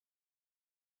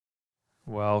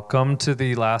Welcome to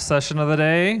the last session of the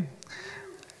day.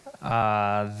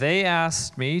 They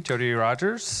asked me, Jody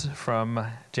Rogers from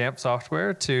JAMF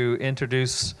Software, to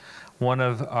introduce one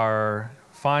of our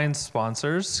fine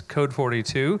sponsors,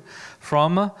 Code42,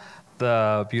 from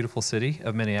the beautiful city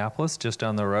of Minneapolis, just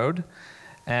down the road.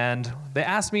 And they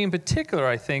asked me in particular,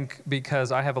 I think,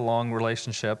 because I have a long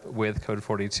relationship with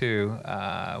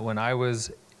Code42. When I was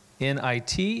in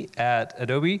IT at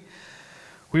Adobe,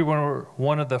 we were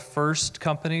one of the first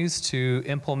companies to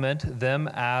implement them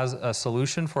as a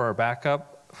solution for our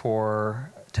backup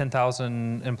for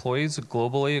 10,000 employees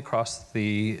globally across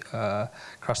the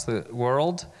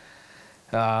world.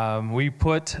 We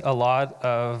put a lot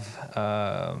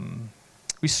of,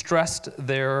 we stressed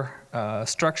their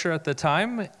structure at the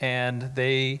time, and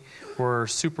they were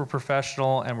super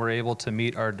professional and were able to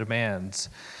meet our demands.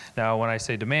 Now, when I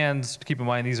say demands, keep in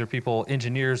mind these are people,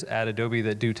 engineers at Adobe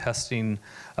that do testing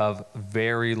of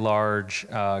very large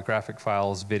graphic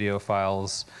files, video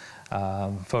files,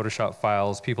 Photoshop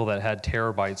files, people that had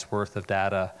terabytes worth of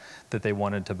data that they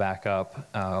wanted to back up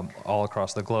all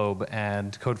across the globe.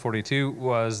 And Code42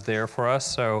 was there for us.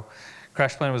 So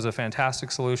CrashPlan was a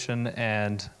fantastic solution,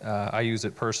 and I use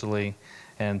it personally.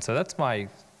 And so that's my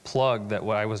plug that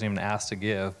I wasn't even asked to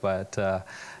give, but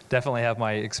definitely have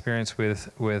my experience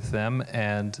with them,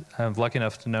 and I'm lucky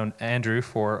enough to know Andrew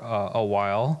for a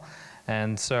while.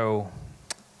 And so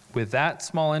with that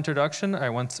small introduction,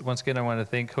 once again I want to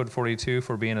thank Code42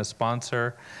 for being a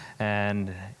sponsor,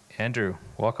 and Andrew,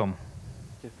 welcome.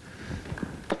 You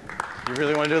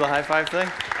really want to do the high five thing?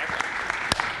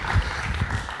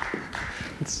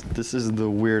 This is the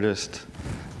weirdest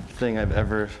thing I've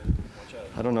ever,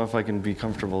 I don't know if I can be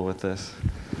comfortable with this.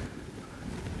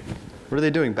 What are they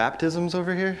doing, baptisms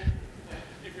over here?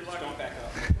 If you're lucky, don't back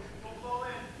up. Don't blow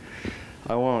in.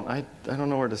 I won't. I don't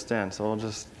know where to stand, so I'll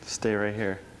just stay right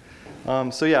here.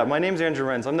 So yeah, my name's Andrew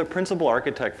Renz. I'm the principal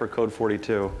architect for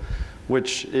Code42,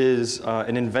 which is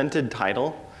an invented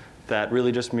title that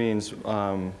really just means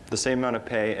the same amount of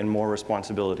pay and more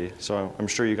responsibility. So I'm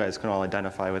sure you guys can all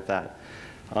identify with that.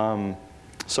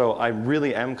 So I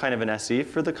really am kind of an SE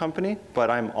for the company, but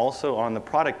I'm also on the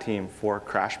product team for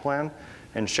CrashPlan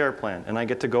and SharePlan. And I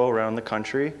get to go around the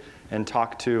country and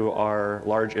talk to our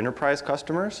large enterprise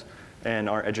customers and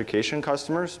our education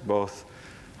customers, both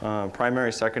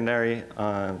primary, secondary,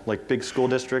 like big school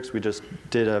districts. We just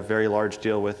did a very large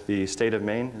deal with the state of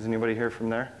Maine. Is anybody here from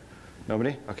there?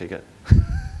 Nobody? Okay, good.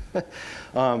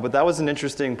 But that was an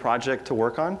interesting project to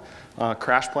work on.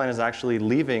 CrashPlan is actually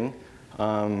leaving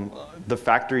the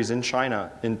factories in China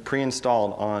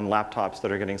pre-installed on laptops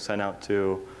that are getting sent out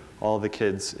to all the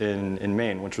kids in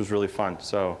Maine, which was really fun.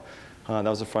 So that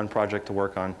was a fun project to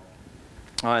work on.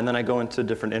 And then I go into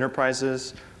different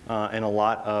enterprises and a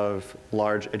lot of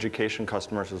large education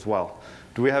customers as well.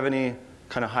 Do we have any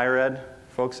kind of higher ed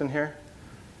folks in here?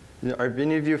 Are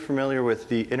any of you familiar with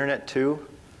the Internet 2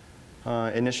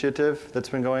 initiative that's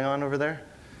been going on over there?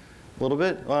 A little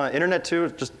bit? Internet 2,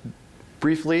 just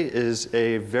briefly, is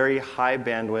a very high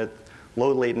bandwidth,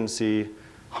 low latency,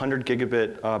 100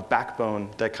 gigabit backbone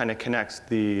that kind of connects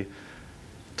the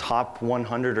top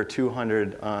 100 or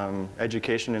 200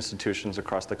 education institutions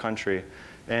across the country.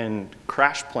 And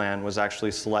CrashPlan was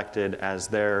actually selected as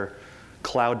their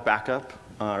cloud backup,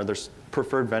 or their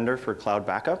preferred vendor for cloud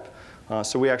backup.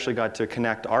 So we actually got to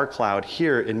connect our cloud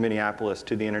here in Minneapolis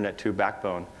to the Internet 2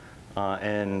 backbone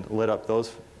and lit up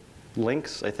those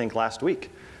links, I think, last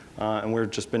week. And we've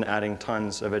just been adding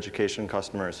tons of education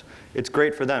customers. It's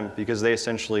great for them because they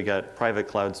essentially get private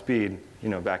cloud speed,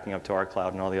 backing up to our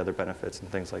cloud and all the other benefits and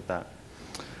things like that.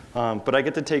 But I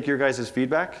get to take your guys'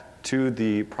 feedback to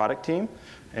the product team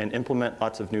and implement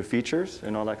lots of new features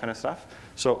and all that kind of stuff.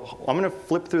 So I'm going to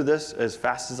flip through this as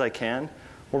fast as I can.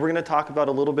 What we're going to talk about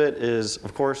a little bit is,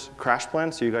 of course,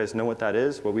 CrashPlan, so you guys know what that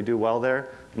is, what we do well there.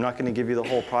 I'm not going to give you the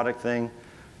whole product thing.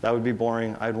 That would be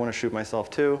boring. I'd want to shoot myself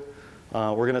too.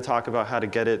 We're going to talk about how to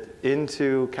get it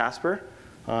into Casper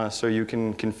so you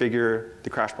can configure the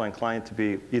CrashPlan client to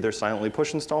be either silently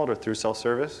push installed or through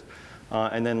self-service.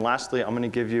 And then lastly, I'm going to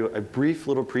give you a brief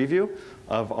little preview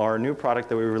of our new product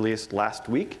that we released last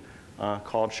week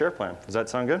called SharePlan. Does that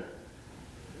sound good?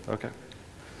 OK.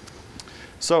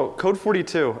 So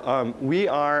Code42, we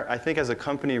are, I think, as a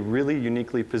company, really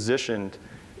uniquely positioned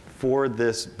for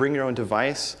this bring your own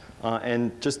device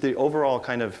and just the overall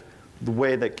kind of the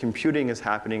way that computing is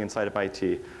happening inside of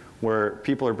IT, where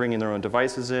people are bringing their own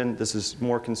devices in. This is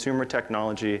more consumer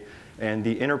technology, and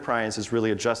the enterprise is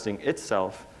really adjusting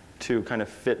itself to kind of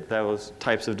fit those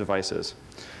types of devices.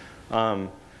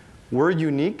 We're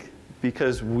unique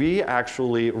because we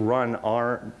actually run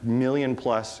our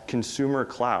million-plus consumer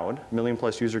cloud,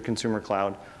 million-plus user consumer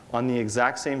cloud, on the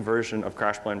exact same version of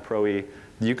CrashPlan Pro E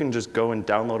that you can just go and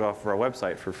download off of our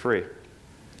website for free.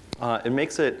 It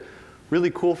makes it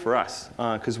really cool for us,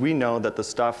 because we know that the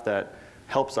stuff that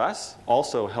helps us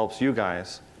also helps you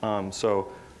guys.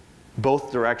 So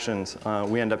both directions,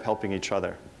 we end up helping each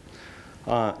other.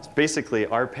 Basically,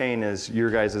 our pain is your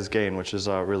guys' gain, which is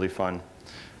really fun.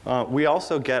 We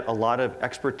also get a lot of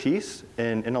expertise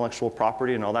in intellectual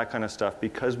property and all that kind of stuff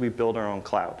because we build our own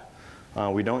cloud.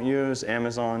 We don't use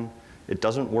Amazon. It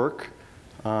doesn't work.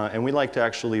 And we like to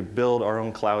actually build our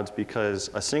own clouds because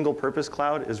a single purpose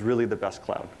cloud is really the best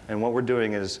cloud. And what we're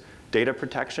doing is data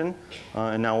protection,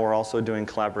 and now we're also doing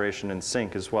collaboration and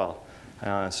sync as well.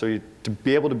 To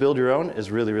be able to build your own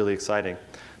is really, really exciting.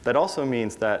 That also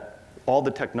means that all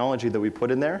the technology that we put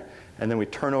in there, and then we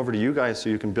turn over to you guys so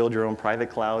you can build your own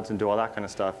private clouds and do all that kind of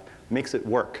stuff, makes it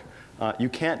work. You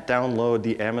can't download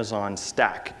the Amazon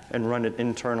stack and run it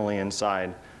internally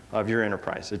inside of your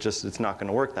enterprise. It's not going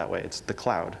to work that way. It's the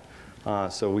cloud.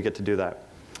 So we get to do that.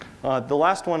 The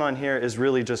last one on here is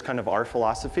really just kind of our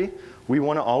philosophy. We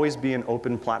want to always be an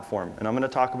open platform. And I'm going to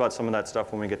talk about some of that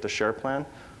stuff when we get to SharePlan.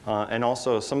 And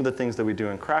also some of the things that we do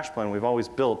in CrashPlan, we've always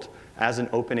built as an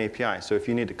open API. So if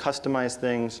you need to customize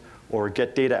things or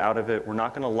get data out of it, we're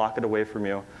not going to lock it away from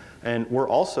you. And we're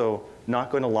also not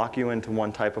going to lock you into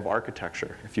one type of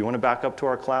architecture. If you want to back up to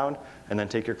our cloud and then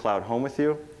take your cloud home with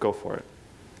you, go for it.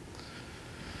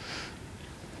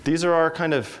 These are our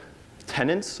kind of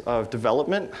tenets of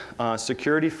development.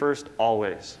 Security first,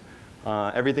 always.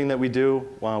 Everything that we do,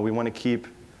 we want to keep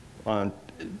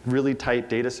really tight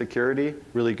data security,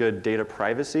 really good data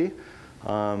privacy.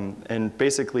 And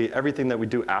basically, everything that we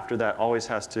do after that always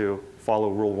has to follow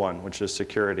rule 1, which is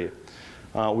security.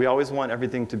 We always want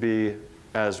everything to be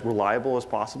as reliable as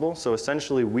possible. So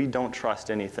essentially, we don't trust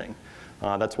anything.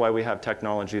 That's why we have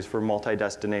technologies for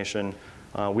multi-destination.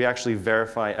 We actually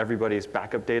verify everybody's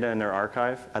backup data in their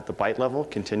archive at the byte level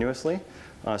continuously.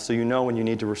 So you know when you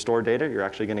need to restore data, you're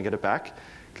actually going to get it back.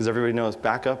 Because everybody knows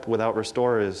backup without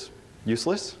restore is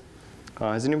useless.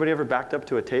 Has anybody ever backed up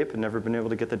to a tape and never been able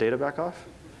to get the data back off?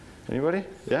 Anybody?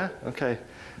 Yeah? OK.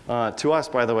 To us,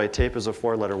 by the way, tape is a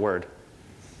 4-letter word.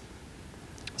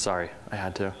 Sorry, I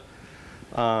had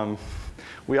to.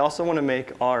 We also want to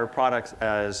make our products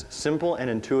as simple and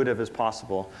intuitive as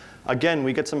possible. Again,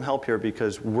 we get some help here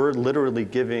because we're literally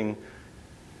giving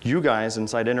you guys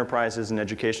inside enterprises and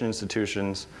education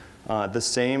institutions the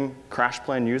same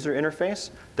CrashPlan user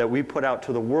interface that we put out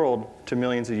to the world to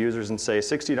millions of users and say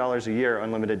 $60 a year,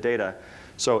 unlimited data.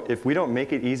 So if we don't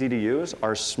make it easy to use,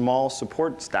 our small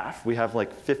support staff, we have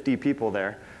like 50 people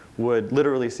there, would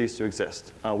literally cease to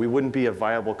exist. We wouldn't be a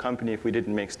viable company if we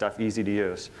didn't make stuff easy to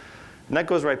use. And that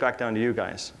goes right back down to you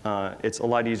guys. It's a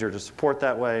lot easier to support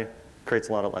that way, creates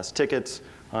a lot of less tickets,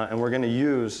 and we're going to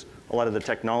use a lot of the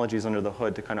technologies under the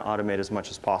hood to kind of automate as much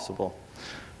as possible.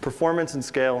 Performance and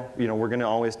scale, we're going to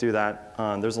always do that.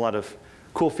 There's a lot of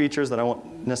cool features that I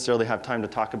won't necessarily have time to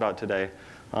talk about today,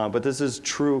 but this is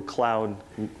true cloud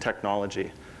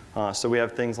technology. So we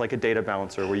have things like a data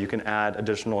balancer where you can add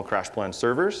additional CrashPlan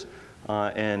servers,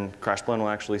 and CrashPlan will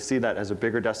actually see that as a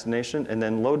bigger destination, and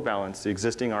then load balance the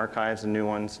existing archives and new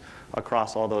ones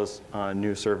across all those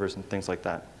new servers and things like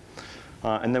that.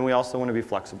 And then we also want to be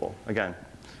flexible. Again,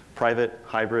 private,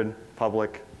 hybrid,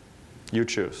 public, you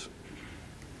choose.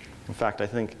 In fact, I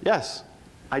think, yes,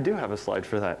 I do have a slide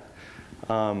for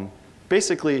that.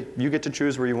 Basically, you get to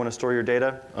choose where you want to store your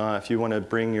data. If you want to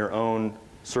bring your own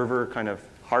server kind of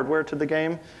hardware to the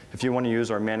game, if you want to use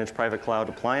our managed private cloud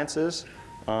appliances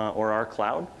or our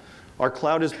cloud. Our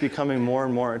cloud is becoming more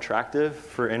and more attractive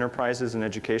for enterprises and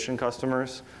education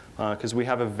customers because we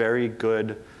have a very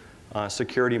good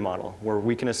security model where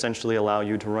we can essentially allow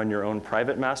you to run your own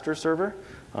private master server,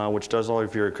 which does all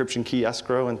of your encryption key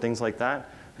escrow and things like that,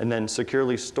 and then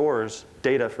securely stores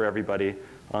data for everybody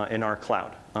in our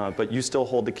cloud. But you still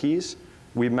hold the keys.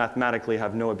 We mathematically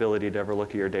have no ability to ever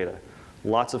look at your data.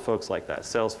 Lots of folks like that.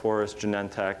 Salesforce,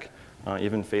 Genentech,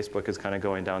 even Facebook is kind of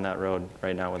going down that road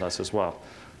right now with us as well.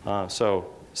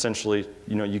 So essentially,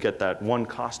 you get that one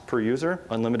cost per user,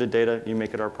 unlimited data. You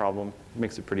make it our problem. It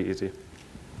makes it pretty easy.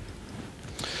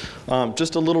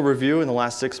 Just a little review. In the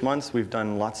last 6 months, we've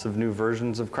done lots of new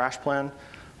versions of CrashPlan.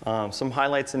 Some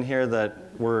highlights in here that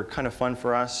were kind of fun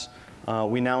for us.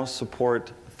 We now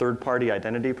support third-party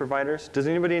identity providers. Does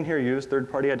anybody in here use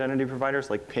third-party identity providers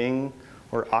like Ping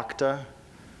or Okta?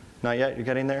 Not yet? You're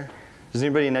getting there? Does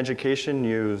anybody in education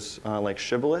use like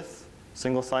Shibboleth,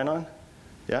 single sign-on?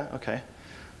 Yeah? OK.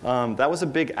 That was a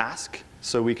big ask,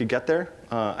 so we could get there.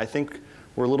 I think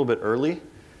We're a little bit early,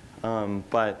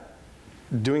 but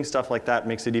doing stuff like that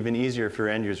makes it even easier for your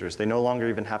end users. They no longer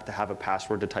even have to have a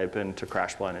password to type into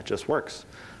CrashPlan. It just works,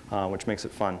 which makes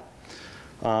it fun.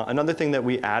 Another thing that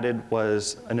we added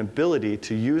was an ability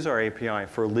to use our API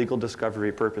for legal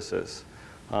discovery purposes.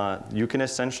 You can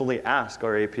essentially ask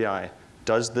our API,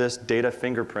 does this data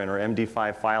fingerprint or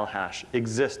MD5 file hash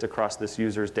exist across this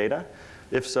user's data?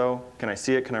 If so, can I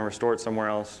see it? Can I restore it somewhere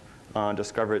else?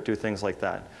 Discover it, do things like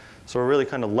that. So we're really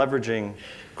kind of leveraging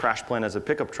CrashPlan as a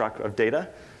pickup truck of data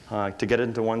to get it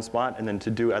into one spot and then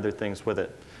to do other things with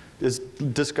it. Does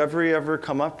discovery ever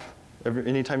come up?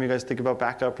 Anytime you guys think about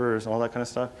backup or all that kind of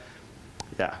stuff?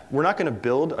 Yeah, we're not going to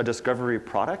build a discovery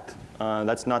product.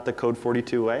 That's not the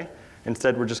Code42 way.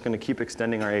 Instead, we're just going to keep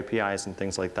extending our APIs and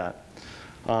things like that.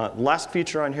 Last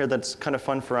feature on here that's kind of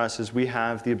fun for us is we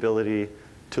have the ability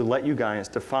to let you guys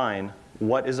define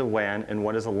what is a WAN and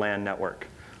what is a LAN network.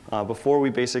 Before,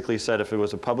 we basically said if it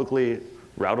was a publicly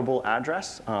routable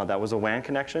address, that was a WAN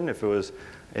connection. If it was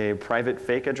a private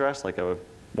fake address, like a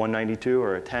 192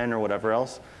 or a 10 or whatever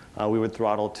else, we would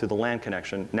throttle to the LAN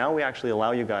connection. Now we actually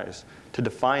allow you guys to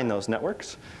define those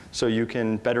networks so you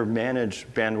can better manage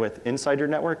bandwidth inside your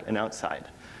network and outside.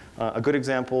 A good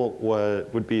example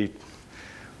would be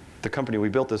the company we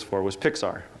built this for was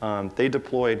Pixar. They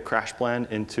deployed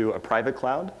CrashPlan into a private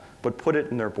cloud, but put it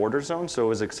in their border zone so it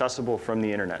was accessible from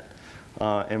the internet.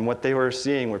 And what they were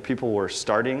seeing were people were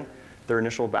starting their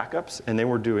initial backups, and they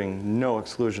were doing no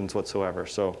exclusions whatsoever.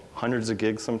 So hundreds of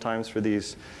gigs sometimes for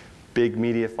these big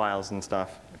media files and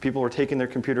stuff. People were taking their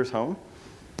computers home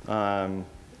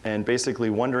and basically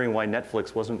wondering why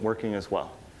Netflix wasn't working as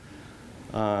well.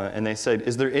 And they said,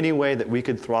 is there any way that we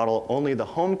could throttle only the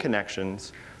home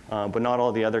connections, but not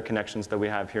all the other connections that we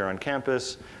have here on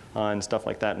campus and stuff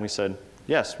like that? And we said,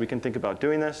 yes, we can think about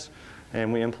doing this.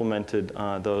 And we implemented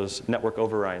those network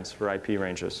overrides for IP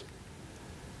ranges.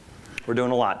 We're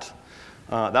doing a lot.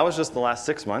 That was just the last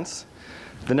 6 months.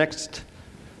 The next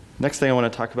thing I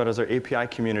want to talk about is our API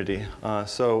community.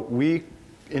 So we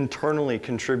internally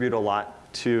contribute a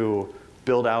lot to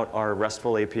build out our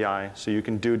RESTful API so you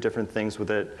can do different things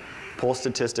with it, pull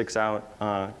statistics out.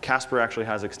 Casper actually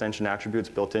has extension attributes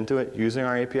built into it using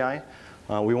our API.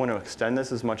 We want to extend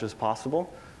this as much as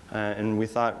possible. And we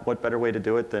thought, what better way to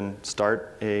do it than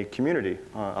start a community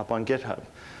up on GitHub.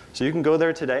 So you can go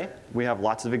there today. We have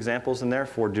lots of examples in there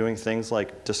for doing things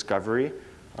like discovery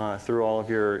through all of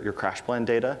your CrashPlan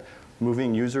data,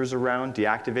 moving users around,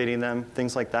 deactivating them,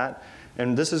 things like that.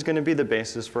 And this is going to be the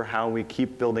basis for how we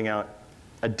keep building out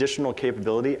additional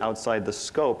capability outside the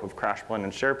scope of CrashPlan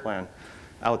and SharePlan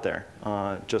out there,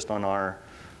 just on our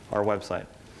website.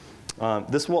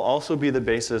 This will also be the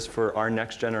basis for our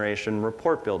next generation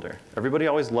report builder. Everybody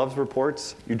always loves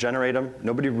reports. You generate them.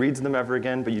 Nobody reads them ever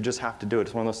again, but you just have to do it.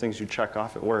 It's one of those things you check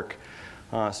off at work.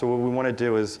 So what we want to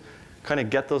do is kind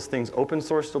of get those things open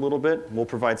sourced a little bit. We'll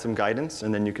provide some guidance,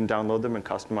 and then you can download them and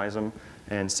customize them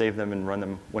and save them and run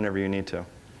them whenever you need to.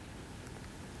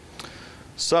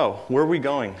 So where are we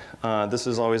going? This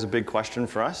is always a big question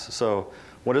for us. So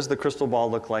what does the crystal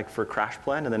ball look like for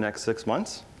CrashPlan in the next 6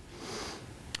 months?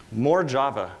 More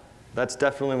Java. That's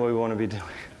definitely what we want to be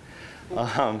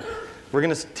doing. We're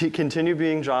going to continue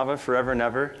being Java forever and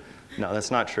ever. No,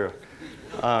 that's not true.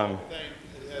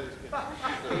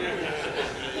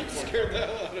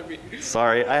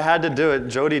 Sorry, I had to do it.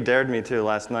 Jody dared me to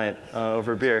last night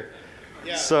over beer.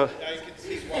 Yeah, so, I can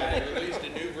see why. They released a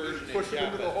new version in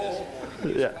Java this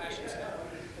morning. Yeah.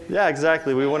 Yeah,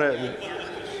 exactly. We want to.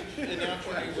 Announced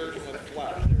a new version with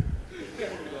Flash.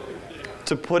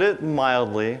 To put it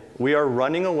mildly, we are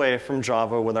running away from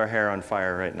Java with our hair on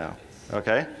fire right now.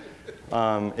 Okay?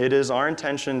 It is our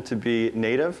intention to be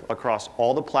native across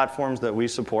all the platforms that we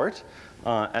support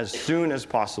as soon as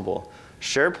possible.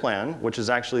 SharePlan, which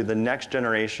is actually the next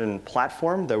generation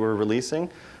platform that we're releasing,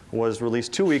 was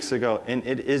released 2 weeks ago, and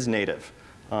it is native.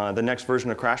 The next version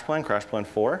of CrashPlan, CrashPlan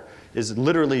 4, is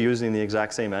literally using the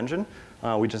exact same engine.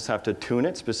 We just have to tune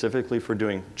it specifically for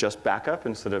doing just backup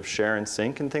instead of share and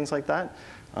sync and things like that.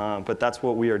 But that's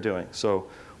what we are doing. So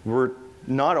we're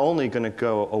not only going to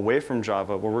go away from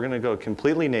Java, but we're going to go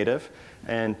completely native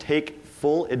and take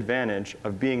full advantage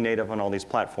of being native on all these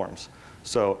platforms.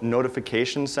 So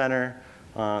Notification Center,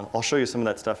 I'll show you some of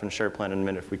that stuff in SharePlan in a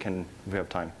minute if we have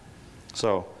time.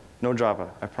 So no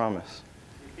Java, I promise.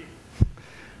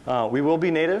 We will be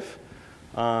native.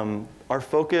 Our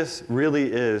focus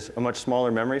really is a much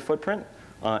smaller memory footprint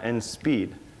and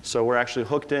speed. So we're actually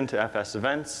hooked into FS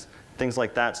events, things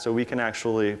like that, so we can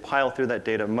actually pile through that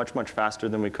data much, much faster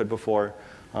than we could before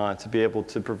to be able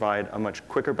to provide a much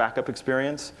quicker backup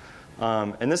experience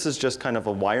And this is just kind of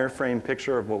a wireframe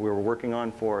picture of what we were working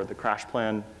on for the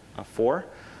CrashPlan 4.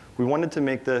 We wanted to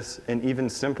make this an even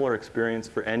simpler experience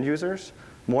for end users,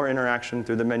 more interaction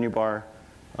through the menu bar,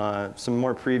 some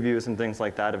more previews and things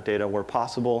like that of data where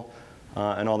possible,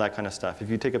 and all that kind of stuff. If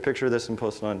you take a picture of this and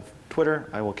post it on Twitter,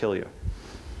 I will kill you.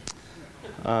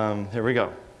 Here we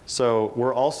go. So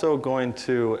we're also going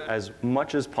to, as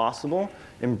much as possible,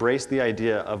 embrace the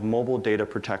idea of mobile data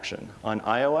protection. On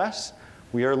iOS,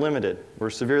 we are limited.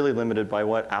 We're severely limited by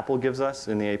what Apple gives us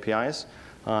in the APIs.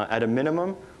 At a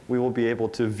minimum, we will be able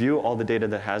to view all the data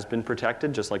that has been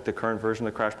protected, just like the current version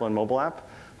of the CrashPlan mobile app,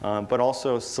 but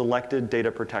also selected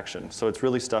data protection. So it's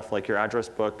really stuff like your address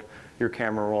book, your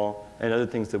camera roll, and other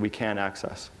things that we can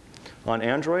access. On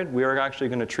Android, we are actually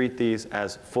going to treat these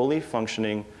as fully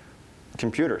functioning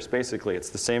computers, basically. It's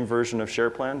the same version of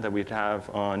SharePlan that we'd have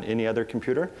on any other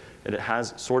computer. It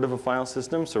has sort of a file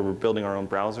system, so we're building our own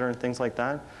browser and things like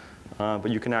that. But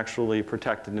you can actually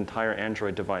protect an entire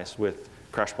Android device with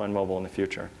CrashPlan Mobile in the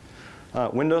future.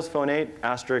 Windows Phone 8,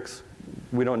 asterisk,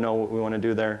 we don't know what we want to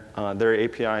do there. Their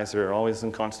APIs are always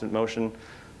in constant motion.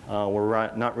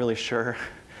 We're not really sure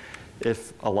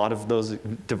if a lot of those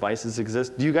devices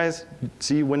exist. Do you guys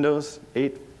see Windows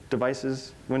 8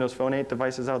 devices, Windows Phone 8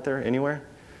 devices out there anywhere?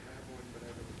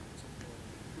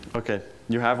 OK,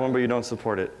 you have one, but you don't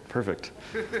support it. Perfect.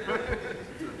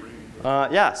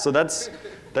 Yeah, so that's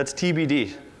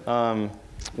TBD.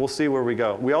 We'll see where we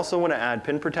go. We also want to add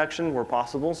PIN protection where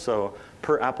possible. So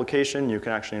per application, you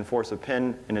can actually enforce a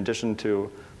PIN in addition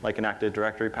to like an Active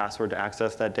Directory password to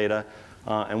access that data.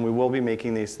 And we will be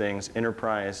making these things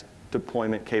enterprise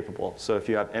deployment capable. So if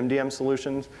you have MDM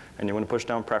solutions and you want to push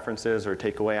down preferences or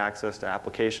take away access to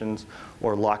applications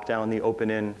or lock down the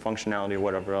open-in functionality or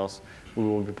whatever else, we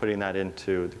will be putting that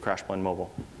into the CrashPlan Mobile.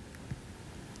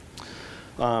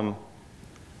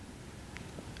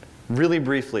 Really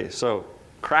briefly, so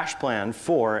CrashPlan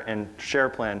 4 and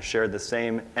SharePlan share the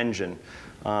same engine.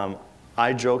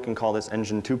 I joke and call this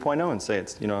engine 2.0 and say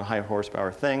it's a high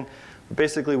horsepower thing.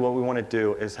 Basically, what we want to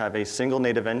do is have a single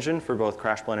native engine for both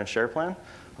CrashPlan and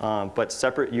SharePlan, but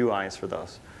separate UIs for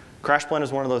those. CrashPlan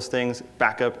is one of those things,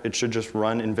 backup, it should just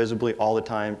run invisibly all the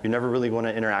time. You never really want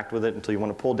to interact with it until you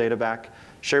want to pull data back.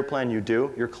 SharePlan, you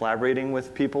do. You're collaborating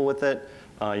with people with it.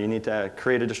 You need to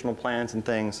create additional plans and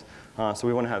things. So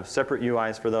we want to have separate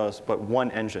UIs for those, but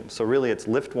one engine. So really, it's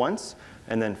lift once,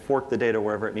 and then fork the data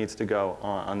wherever it needs to go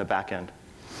on the back end.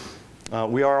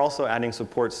 We are also adding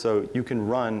support so you can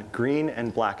run green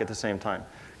and black at the same time.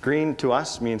 Green to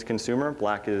us means consumer.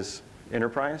 Black is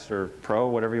enterprise or pro,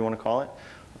 whatever you want to call it.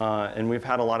 And we've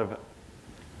had a lot of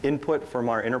input from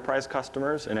our enterprise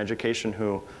customers in education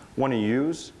who want to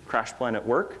use CrashPlan at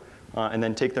work and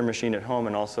then take their machine at home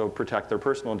and also protect their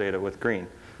personal data with green.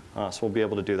 So we'll be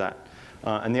able to do that.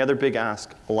 And the other big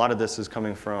ask, a lot of this is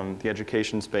coming from the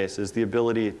education space, is the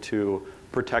ability to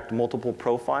protect multiple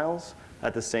profiles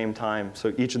at the same time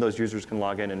so each of those users can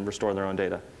log in and restore their own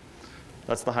data.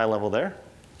 That's the high level there.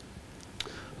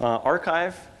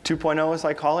 Archive 2.0, as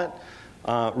I call it.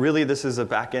 Really, this is a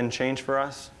back-end change for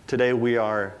us. Today, we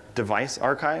are device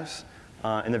archives.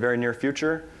 In the very near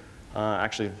future,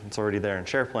 actually, it's already there in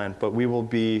SharePlan, but we will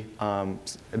be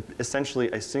essentially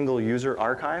a single user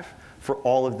archive for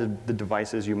all of the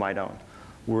devices you might own.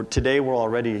 Today, we're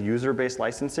already user-based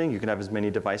licensing. You can have as many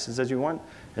devices as you want.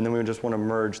 And then we just want to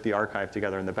merge the archive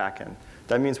together in the back end.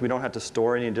 That means we don't have to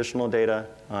store any additional data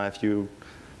if you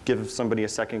give somebody a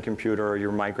second computer or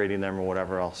you're migrating them or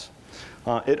whatever else.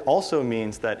 It also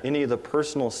means that any of the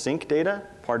personal sync data,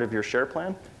 part of your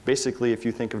SharePlan, basically if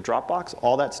you think of Dropbox,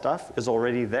 all that stuff is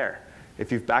already there.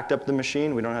 If you've backed up the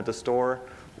machine, we don't have to store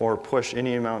or push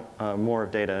any amount more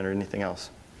of data or anything else.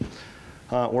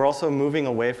 We're also moving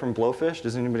away from Blowfish.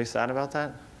 Is anybody sad about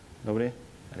that? Nobody?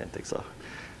 I didn't think so.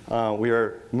 We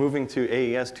are moving to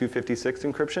AES 256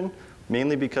 encryption,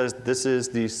 mainly because this is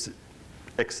the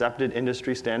accepted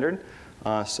industry standard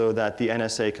so that the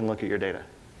NSA can look at your data.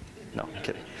 No, I'm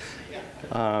kidding.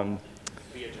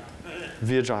 Via Java.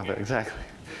 Via Java, exactly.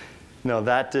 No,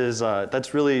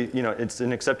 that's really, it's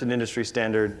an accepted industry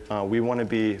standard. We want to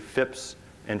be FIPS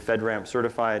and FedRAMP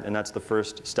certified, and that's the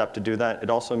first step to do that. It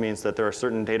also means that there are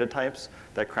certain data types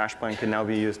that CrashPlan can now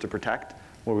be used to protect,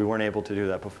 where we weren't able to do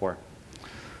that before.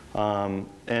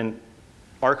 And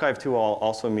Archive 2.0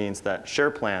 also means that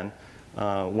SharePlan,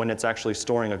 when it's actually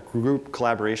storing a group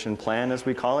collaboration plan, as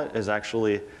we call it, is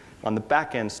actually on the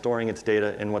back end storing its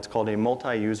data in what's called a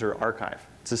multi-user archive.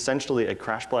 It's essentially a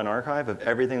CrashPlan archive of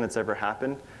everything that's ever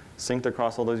happened, synced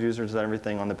across all those users and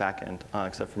everything on the back end,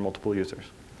 except for multiple users.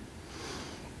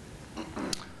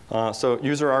 So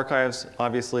user archives,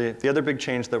 obviously. The other big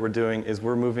change that we're doing is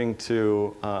we're moving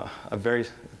to a very,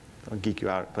 I'll geek you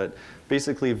out, but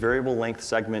basically variable length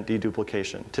segment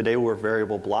deduplication. Today we're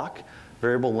variable block.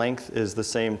 Variable length is the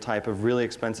same type of really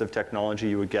expensive technology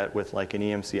you would get with like an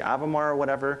EMC Avamar or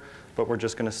whatever, but we're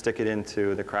just going to stick it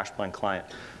into the CrashPlan client.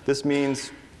 This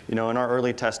means, in our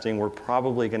early testing, we're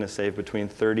probably going to save between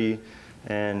 30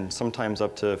 and sometimes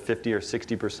up to 50 or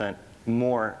 60%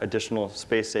 more additional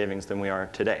space savings than we are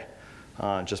today,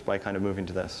 just by kind of moving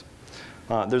to this.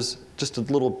 There's just a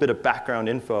little bit of background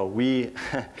info. We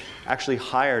actually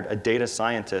hired a data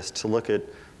scientist to look at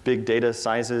big data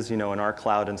sizes, in our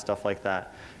cloud and stuff like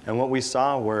that. And what we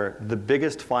saw were the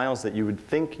biggest files that you would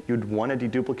think you'd want to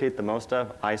deduplicate the most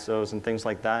of, ISOs and things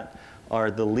like that, are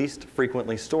the least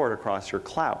frequently stored across your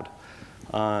cloud.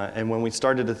 And when we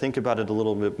started to think about it a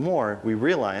little bit more, we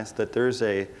realized that there's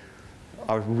a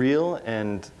real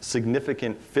and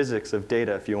significant physics of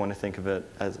data, if you want to think of it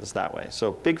as that way.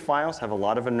 So big files have a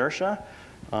lot of inertia.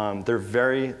 They're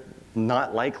very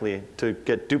not likely to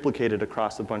get duplicated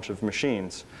across a bunch of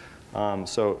machines.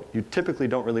 So you typically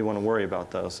don't really want to worry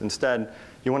about those. Instead,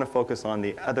 you want to focus on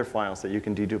the other files that you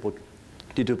can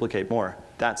deduplicate more.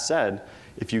 That said,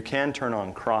 if you can turn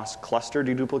on cross-cluster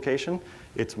deduplication,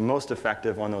 it's most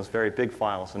effective on those very big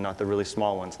files and not the really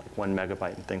small ones like 1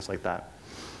 megabyte and things like that.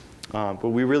 But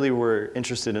we really were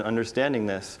interested in understanding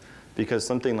this because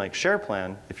something like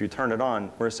SharePlan, if you turn it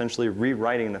on, we're essentially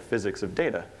rewriting the physics of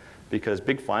data because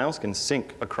big files can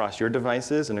sync across your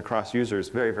devices and across users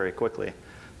very, very quickly.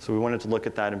 So we wanted to look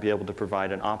at that and be able to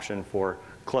provide an option for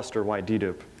cluster-wide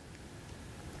dedupe.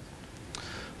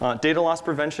 Data loss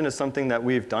prevention is something that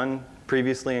we've done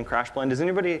previously in CrashPlan. Does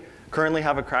anybody currently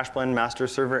have a CrashPlan master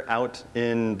server out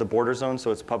in the border zone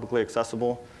so it's publicly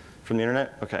accessible from the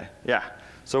internet? OK, yeah.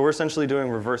 So we're essentially doing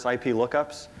reverse IP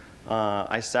lookups.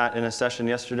 I sat in a session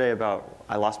yesterday about,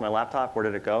 I lost my laptop, where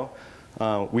did it go?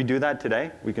 We do that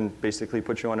today. We can basically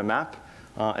put you on a map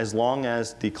as long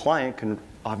as the client can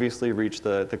obviously reach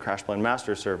the CrashPlan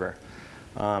master server.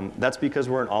 That's because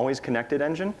we're an always connected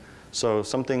engine. So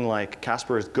something like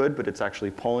Casper is good, but it's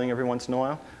actually polling every once in a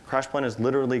while. CrashPlan is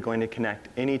literally going to connect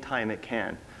anytime it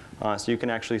can. So you can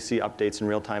actually see updates in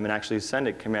real time and actually send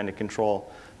it command and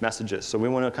control messages. So we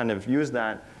want to kind of use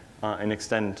that and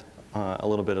extend a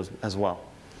little bit as well.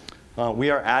 We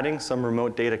are adding some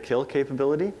remote data kill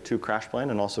capability to CrashPlan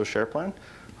and also SharePlan.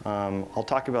 I'll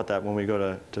talk about that when we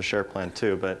go to SharePlan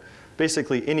too. But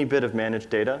basically, any bit of managed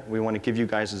data, we want to give you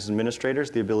guys as administrators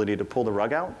the ability to pull the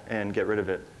rug out and get rid of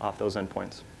it off those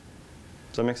endpoints.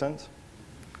 Does that make sense?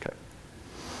 OK.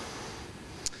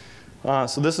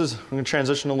 So this is, I'm going to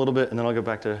transition a little bit, and then I'll go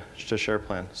back to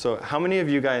SharePlan. So how many of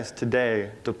you guys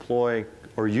today deploy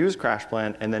or use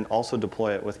CrashPlan and then also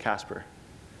deploy it with Casper?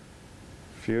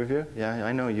 A few of you? Yeah,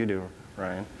 I know you do,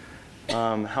 Ryan.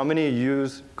 How many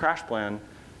use CrashPlan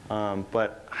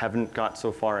but haven't got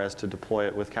so far as to deploy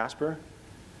it with Casper?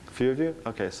 A few of you?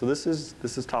 OK, so this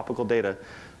is topical data.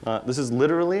 This is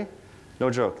literally,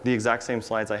 no joke, the exact same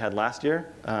slides I had last year,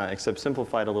 except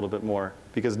simplified a little bit more,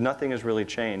 because nothing has really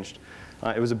changed.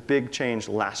 It was a big change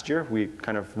last year. We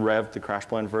kind of revved the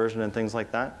CrashPlan version and things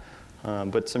like that.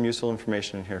 But some useful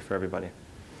information in here for everybody.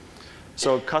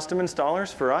 So custom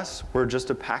installers for us, we're just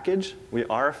a package. We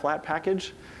are a flat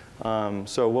package.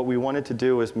 So what we wanted to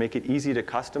do is make it easy to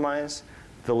customize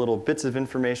the little bits of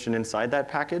information inside that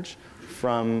package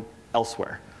from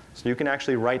elsewhere. So you can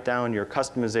actually write down your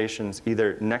customizations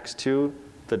either next to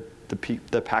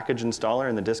the package installer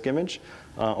in the disk image,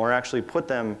 or actually put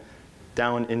them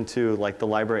down into like the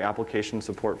library application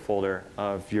support folder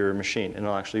of your machine. And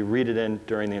it'll actually read it in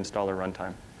during the installer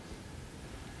runtime.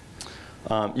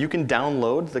 You can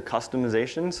download the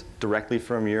customizations directly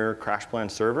from your CrashPlan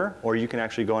server, or you can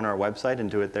actually go on our website and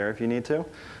do it there if you need to.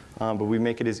 But we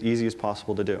make it as easy as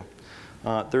possible to do.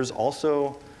 There's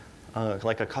also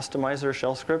like a customizer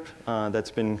shell script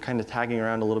that's been kind of tagging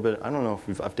around a little bit. I don't know if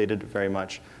we've updated it very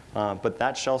much. But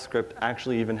that shell script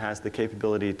actually even has the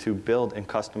capability to build and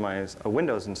customize a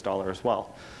Windows installer as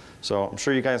well. So I'm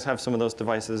sure you guys have some of those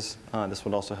devices. This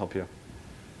would also help you.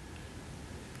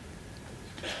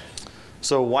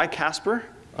 So why Casper?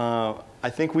 I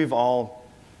think we've all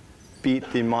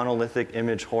beat the monolithic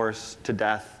image horse to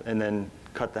death and then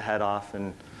cut the head off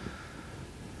and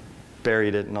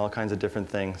buried it and all kinds of different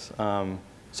things.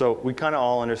 So we kind of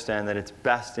all understand that it's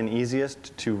best and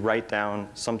easiest to write down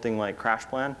something like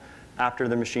CrashPlan after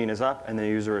the machine is up and the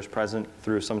user is present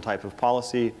through some type of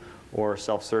policy or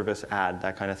self-service ad,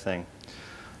 that kind of thing.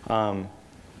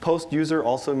 Post-user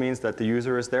also means that the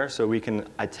user is there, so we can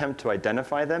attempt to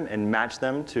identify them and match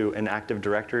them to an Active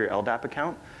Directory or LDAP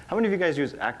account. How many of you guys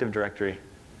use Active Directory?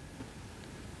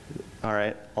 All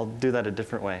right, I'll do that a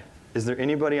different way. Is there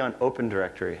anybody on Open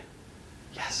Directory?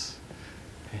 Yes.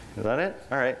 Is that it?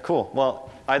 All right, cool.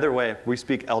 Well, either way, we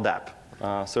speak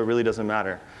LDAP, so it really doesn't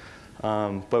matter.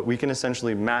 But we can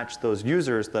essentially match those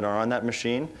users that are on that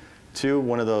machine to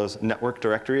one of those network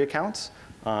directory accounts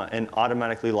and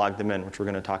automatically log them in, which we're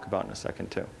going to talk about in a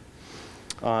second, too.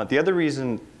 The other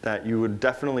reason that you would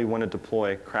definitely want to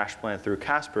deploy CrashPlan through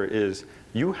Casper is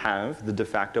you have the de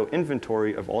facto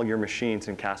inventory of all your machines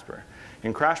in Casper.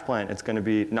 In CrashPlan, it's going to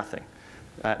be nothing.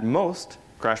 At most,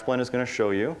 CrashPlan is going to show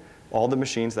you all the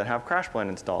machines that have CrashPlan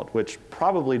installed, which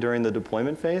probably during the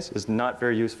deployment phase is not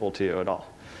very useful to you at all.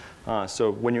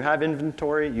 So when you have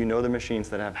inventory, you know the machines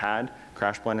that have had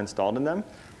CrashPlan installed in them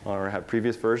or have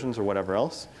previous versions or whatever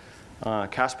else.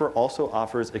 Casper also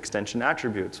offers extension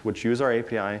attributes, which use our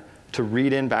API to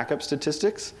read in backup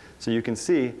statistics so you can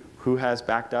see who has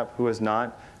backed up, who has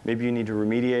not. Maybe you need to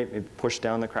remediate, maybe push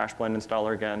down the CrashPlan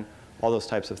installer again, all those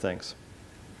types of things.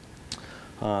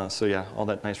 So yeah, all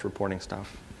that nice reporting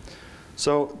stuff.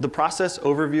 So the process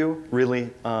overview really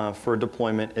for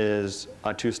deployment is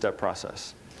a two-step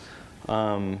process.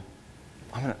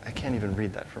 I can't even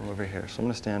read that from over here, so I'm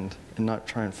going to stand and not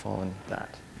try and fall in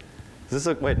that. Is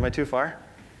this wait, am I too far?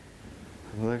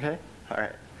 Okay? All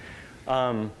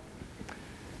right.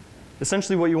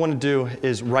 Essentially what you want to do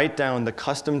is write down the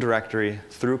custom directory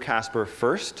through Casper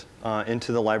first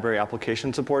into the library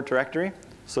application support directory.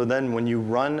 So then when you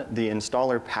run the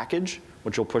installer package,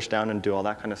 which will push down and do all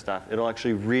that kind of stuff, it'll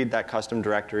actually read that custom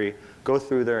directory, go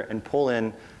through there, and pull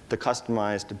in the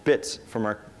customized bits from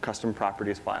our custom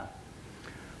properties file.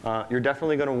 You're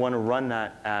definitely going to want to run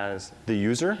that as the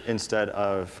user instead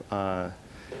of,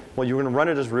 well, you're going to run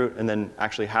it as root and then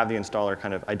actually have the installer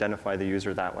kind of identify the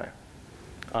user that way.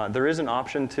 There is an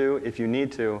option, too, if you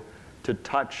need to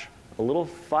touch a little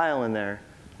file in there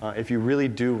if you really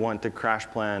do want the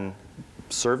CrashPlan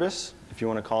service, if you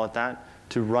want to call it that,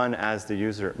 to run as the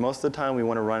user. Most of the time, we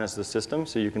want to run as the system,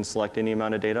 so you can select any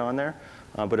amount of data on there.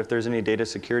 But if there's any data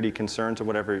security concerns or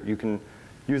whatever, you can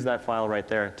use that file right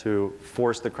there to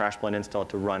force the CrashPlan install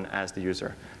to run as the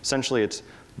user. Essentially, it's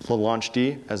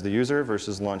launchd as the user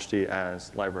versus launchd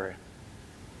as library.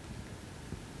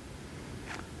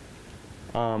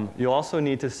 You'll also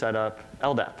need to set up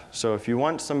LDAP. So if you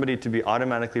want somebody to be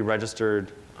automatically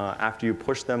registered after you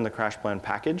push them the CrashPlan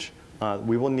package,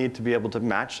 we will need to be able to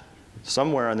match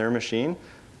somewhere on their machine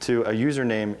to a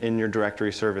username in your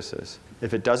directory services.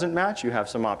 If it doesn't match, you have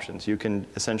some options. You can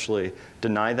essentially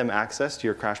deny them access to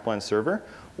your CrashPlan server,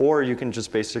 or you can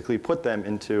just basically put them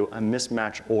into a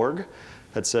mismatch org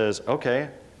that says, OK,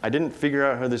 I didn't figure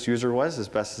out who this user was as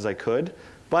best as I could,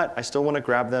 but I still want to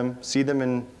grab them, see them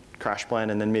in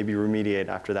CrashPlan, and then maybe remediate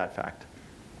after that fact.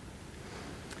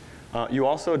 You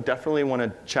also definitely want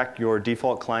to check your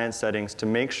default client settings to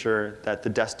make sure that the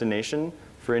destination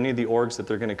for any of the orgs that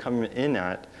they're going to come in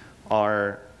at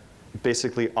are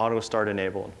basically auto-start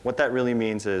enabled. What that really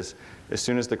means is as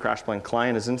soon as the CrashPlan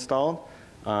client is installed,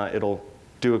 it'll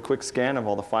do a quick scan of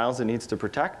all the files it needs to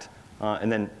protect,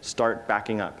 and then start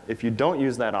backing up. If you don't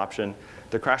use that option,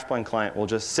 the CrashPlan client will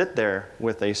just sit there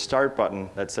with a start button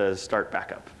that says start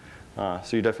backup.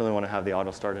 So you definitely want to have the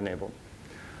auto-start enabled.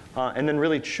 And then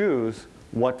really choose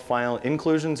what file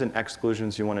inclusions and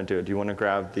exclusions you want to do. Do you want to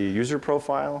grab the user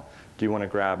profile? Do you want to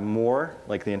grab more,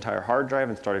 like the entire hard drive,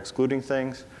 and start excluding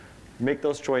things? Make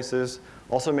those choices.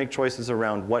 Also make choices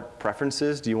around what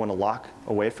preferences do you want to lock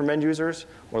away from end users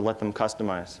or let them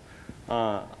customize.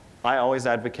 I always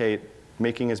advocate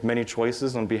making as many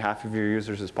choices on behalf of your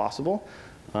users as possible.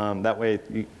 That way,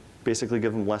 you basically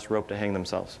give them less rope to hang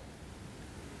themselves.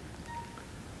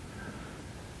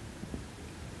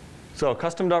 So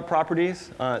custom.properties,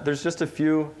 there's just a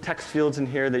few text fields in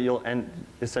here that you'll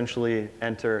essentially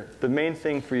enter. The main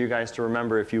thing for you guys to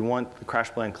remember if you want the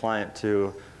CrashPlan client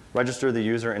to register the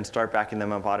user and start backing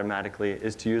them up automatically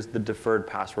is to use the deferred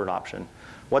password option.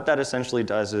 What that essentially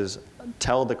does is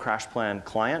tell the CrashPlan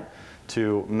client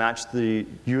to match the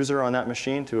user on that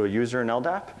machine to a user in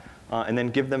LDAP, and then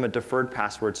give them a deferred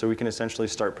password so we can essentially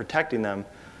start protecting them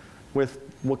with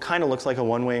what kind of looks like a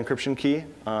one-way encryption key.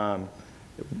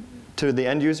 To the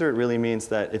end user, it really means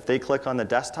that if they click on the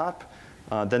desktop,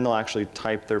 then they'll actually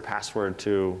type their password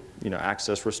to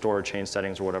access, restore, change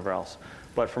settings, or whatever else.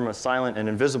 But from a silent and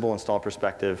invisible install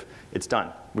perspective, it's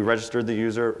done. We registered the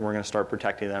user. We're going to start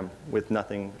protecting them with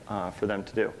nothing for them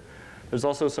to do. There's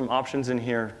also some options in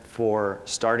here for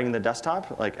starting the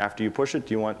desktop. Like after you push it,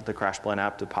 do you want the CrashPlan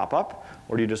app to pop up,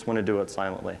 or do you just want to do it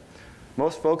silently?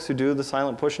 Most folks who do the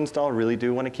silent push install really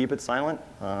do want to keep it silent,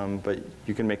 but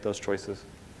you can make those choices.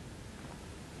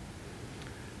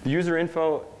 The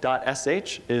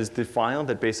userinfo.sh is the file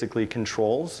that basically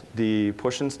controls the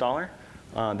push installer.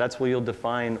 That's where you'll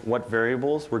define what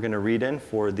variables we're going to read in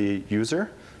for the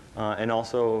user, and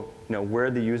also where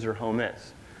the user home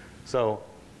is. So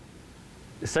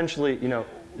essentially,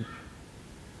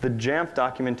 the JAMF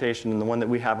documentation and the one that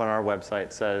we have on our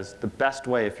website says the best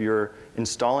way if you're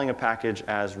installing a package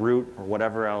as root or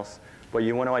whatever else, but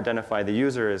you want to identify the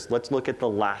user is let's look at the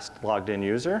last logged in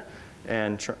user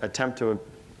and attempt to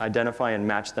identify and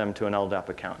match them to an LDAP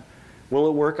account. Will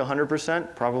it work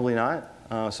 100%? Probably not.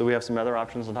 So we have some other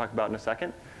options we'll talk about in a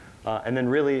second. And then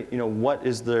really, what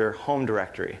is their home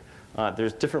directory?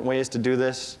 There's different ways to do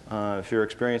this. If you're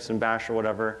experienced in Bash or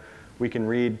whatever, we can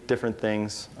read different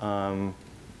things.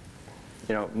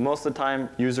 Most of the time,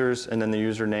 users and then the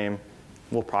username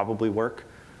will probably work.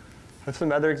 There's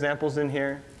some other examples in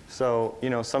here. So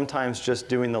sometimes just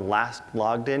doing the last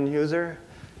logged in user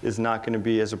is not going to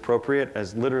be as appropriate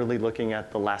as literally looking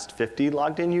at the last 50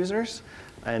 logged in users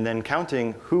and then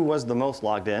counting who was the most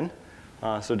logged in,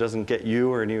 so it doesn't get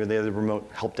you or any of the other remote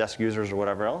help desk users or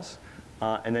whatever else,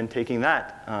 and then taking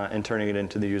that and turning it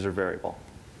into the user variable.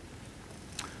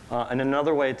 And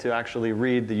another way to actually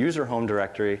read the user home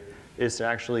directory is to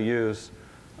actually use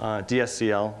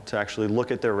DSCL to actually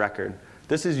look at their record.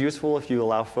 This is useful if you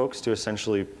allow folks to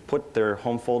essentially put their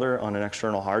home folder on an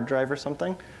external hard drive or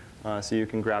something, so you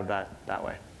can grab that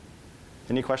way.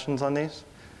 Any questions on these?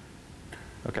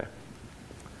 OK.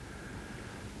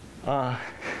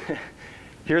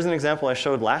 Here's an example I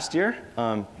showed last year.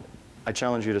 I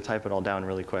challenge you to type it all down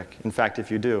really quick. In fact, if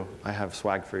you do, I have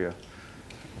swag for you.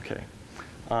 OK.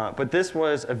 But this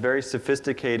was a very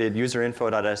sophisticated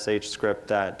userinfo.sh script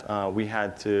that we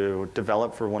had to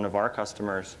develop for one of our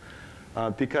customers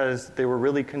because they were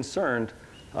really concerned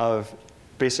of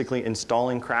basically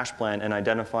installing CrashPlan and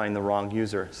identifying the wrong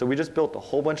user. So we just built a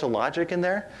whole bunch of logic in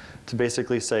there to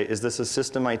basically say, is this a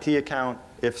system IT account?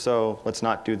 If so, let's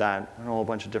not do that, and a whole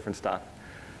bunch of different stuff.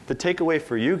 The takeaway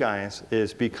for you guys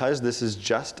is because this is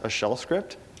just a shell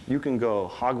script, you can go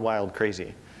hog wild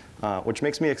crazy, which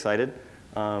makes me excited.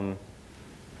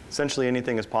 Essentially,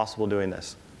 anything is possible doing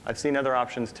this. I've seen other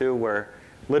options, too, where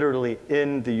literally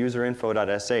in the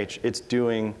userinfo.sh, it's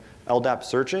doing LDAP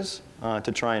searches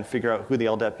to try and figure out who the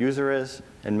LDAP user is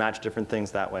and match different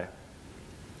things that way. Are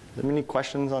there any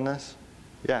questions on this?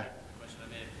 Yeah? Question, I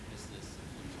may have missed this.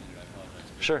 I apologize.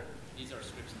 Sure. These are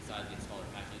scripts inside the installer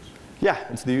package? Yeah,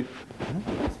 it's the. These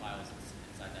files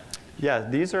inside that package? Yeah,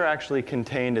 these are actually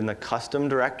contained in the custom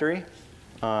directory.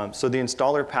 So the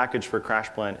installer package for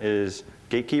CrashPlan is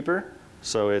Gatekeeper.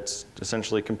 So it's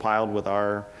essentially compiled with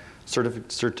our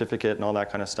certificate and all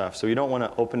that kind of stuff. So you don't want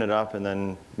to open it up and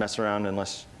then mess around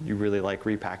unless you really like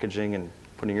repackaging and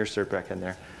putting your cert back in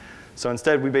there. So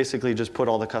instead, we basically just put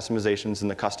all the customizations in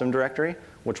the custom directory,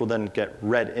 which will then get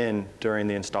read in during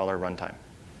the installer runtime.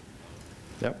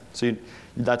 Yep. So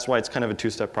that's why it's kind of a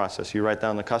two-step process. You write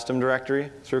down the custom directory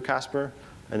through Casper,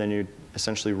 and then you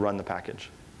essentially run the package.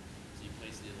 So you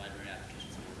place the library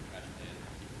applications for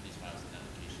CrashPlan, these files in that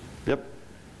location? Yep.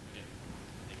 Okay.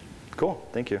 Thank you. Cool.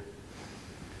 Thank you.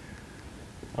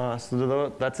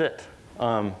 So that's it.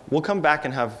 We'll come back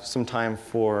and have some time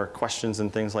for questions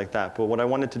and things like that. But what I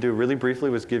wanted to do really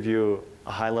briefly was give you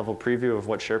a high-level preview of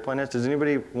what SharePlan is. Does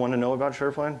anybody want to know about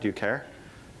SharePlan? Do you care?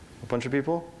 A bunch of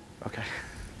people? OK.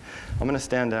 I'm going to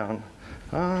stand down.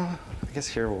 I guess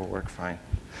here will work fine.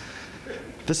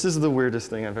 This is the weirdest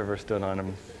thing I've ever stood on.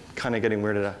 I'm kind of getting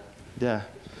weirded out. Yeah.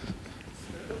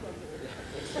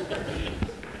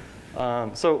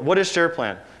 So what is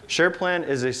SharePlan? SharePlan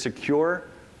is a secure,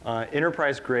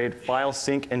 enterprise-grade file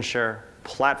sync and share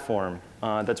platform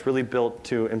that's really built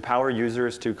to empower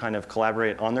users to kind of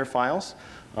collaborate on their files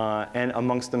and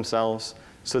amongst themselves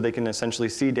so they can essentially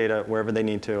see data wherever they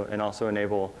need to and also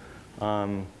enable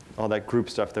all that group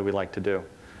stuff that we like to do.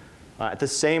 At the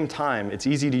same time, it's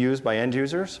easy to use by end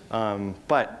users,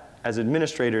 but as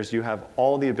administrators, you have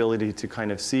all the ability to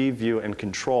kind of see, view, and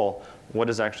control what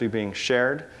is actually being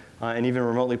shared and even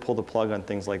remotely pull the plug on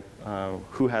things like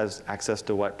who has access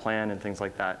to what plan and things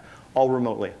like that, all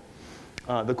remotely.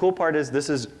 The cool part is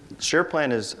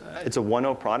SharePlan it's a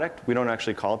 1.0 product. We don't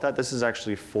actually call it that. This is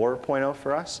actually 4.0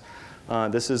 for us.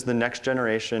 This is the next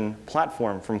generation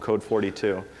platform from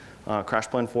Code42.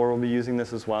 CrashPlan 4 will be using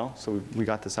this as well, so we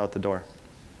got this out the door.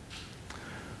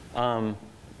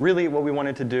 Really, what we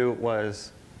wanted to do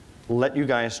was let you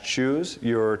guys choose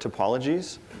your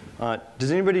topologies.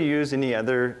 Does anybody use any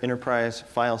other enterprise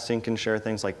file sync and share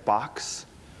things like Box?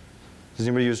 Does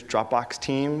anybody use Dropbox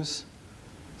Teams,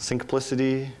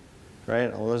 Syncplicity,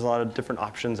 right? Well, there's a lot of different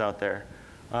options out there.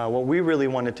 What we really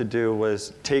wanted to do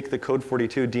was take the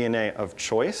Code42 DNA of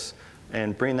choice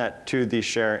and bring that to the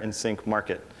share and sync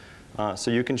market.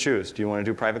 So you can choose. Do you want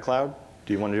to do private cloud?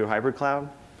 Do you want to do hybrid cloud?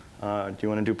 Do you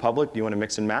want to do public? Do you want to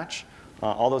mix and match?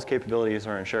 All those capabilities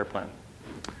are in SharePlan.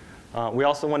 We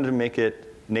also wanted to make it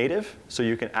native, so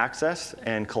you can access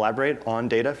and collaborate on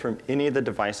data from any of the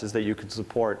devices that you could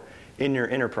support in your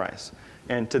enterprise.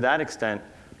 And to that extent,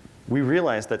 we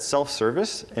realized that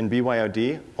self-service and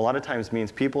BYOD a lot of times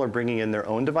means people are bringing in their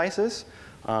own devices.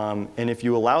 And if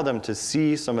you allow them to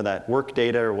see some of that work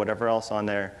data or whatever else on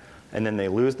there, and then they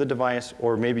lose the device,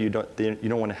 or maybe you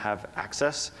don't want to have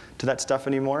access to that stuff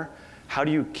anymore, how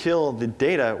do you kill the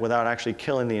data without actually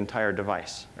killing the entire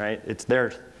device, right? It's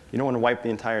there. You don't want to wipe the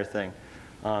entire thing.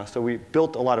 So we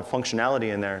built a lot of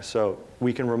functionality in there so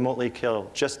we can remotely kill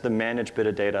just the managed bit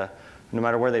of data, no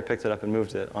matter where they picked it up and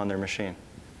moved it on their machine.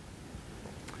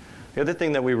 The other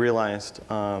thing that we realized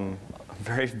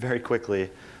very, very quickly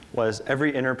was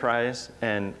every enterprise,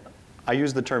 and I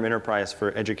use the term enterprise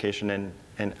for education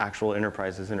and actual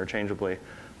enterprises interchangeably,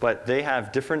 but they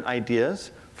have different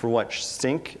ideas for what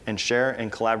sync and share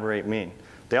and collaborate mean.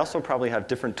 They also probably have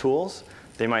different tools.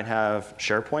 They might have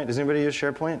SharePoint. Does anybody use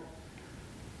SharePoint?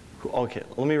 Okay,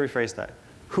 let me rephrase that.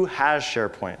 Who has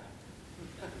SharePoint?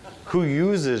 Who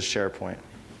uses SharePoint?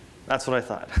 That's what I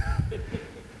thought.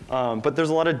 But there's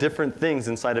a lot of different things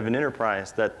inside of an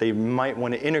enterprise that they might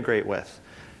want to integrate with.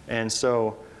 And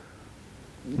so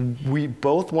we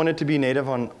both wanted to be native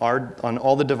on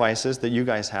all the devices that you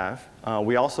guys have.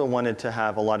 We also wanted to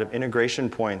have a lot of integration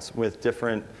points with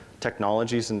different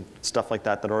technologies and stuff like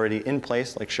that that are already in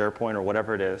place, like SharePoint or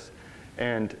whatever it is.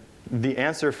 And the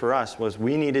answer for us was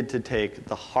we needed to take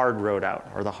the hard road out,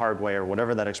 or the hard way, or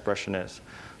whatever that expression is.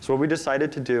 So what we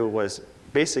decided to do was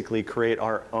basically create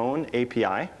our own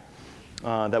API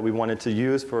that we wanted to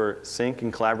use for sync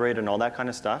and collaborate and all that kind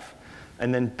of stuff,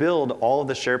 and then build all of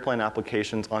the SharePlan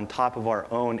applications on top of our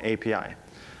own API.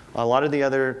 A lot of the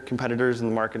other competitors in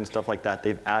the market and stuff like that,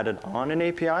 they've added on an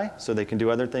API so they can do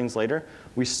other things later.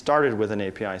 We started with an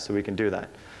API so we can do that.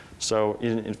 So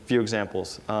in a few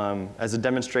examples, as a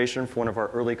demonstration for one of our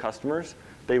early customers,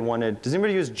 they wanted, does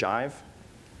anybody use Jive?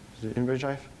 Does anybody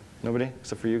Jive? Nobody,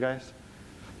 except for you guys?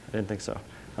 I didn't think so.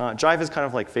 Jive is kind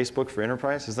of like Facebook for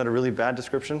enterprise. Is that a really bad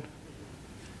description?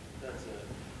 That's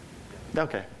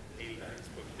Okay.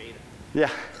 Facebook beta. Yeah.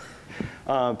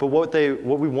 But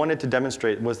what we wanted to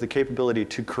demonstrate was the capability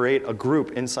to create a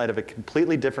group inside of a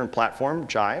completely different platform,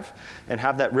 Jive, and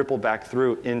have that ripple back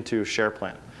through into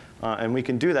SharePlan. And we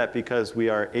can do that because we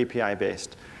are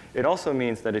API-based. It also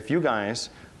means that if you guys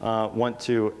want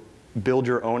to build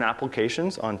your own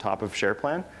applications on top of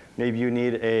SharePlan, maybe you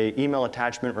need an email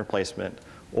attachment replacement,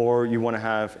 or you want to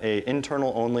have an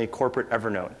internal-only corporate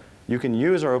Evernote, you can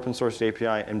use our open source API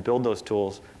and build those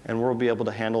tools, and we'll be able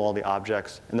to handle all the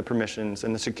objects and the permissions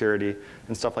and the security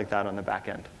and stuff like that on the back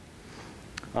end.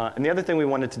 And the other thing we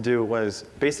wanted to do was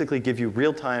basically give you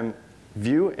real-time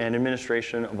view and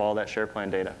administration of all that SharePlan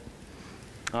data.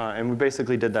 And we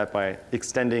basically did that by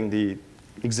extending the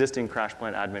existing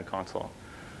CrashPlan admin console.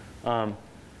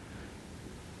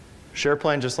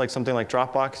 SharePlan, just like something like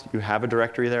Dropbox, you have a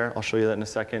directory there. I'll show you that in a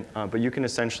second. But you can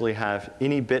essentially have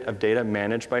any bit of data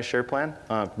managed by SharePlan.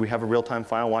 We have a real-time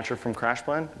file watcher from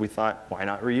CrashPlan. We thought, why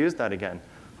not reuse that again?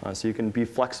 So you can be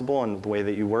flexible in the way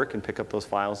that you work and pick up those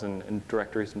files and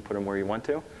directories and put them where you want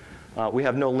to. We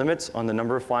have no limits on the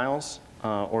number of files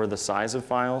or the size of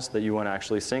files that you want to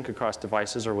actually sync across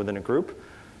devices or within a group.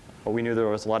 But we knew there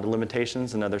was a lot of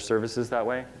limitations in other services that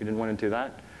way. We didn't want to do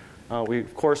that. We,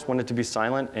 of course, wanted to be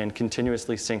silent and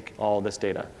continuously sync all this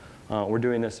data. We're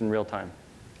doing this in real time.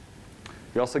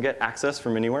 You also get access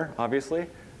from anywhere, obviously.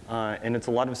 And it's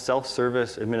a lot of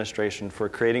self-service administration for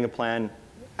creating a plan,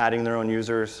 adding their own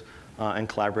users, and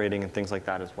collaborating and things like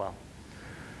that as well.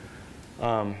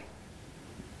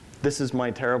 This is my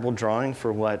terrible drawing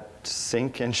for what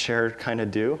sync and share kind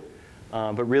of do.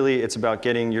 But really, it's about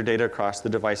getting your data across the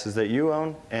devices that you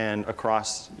own and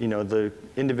across the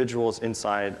individuals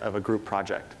inside of a group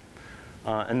project.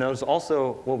 And there's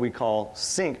also what we call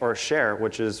sync or share,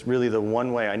 which is really the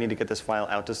one way I need to get this file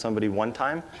out to somebody one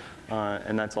time.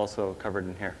 And that's also covered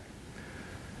in here.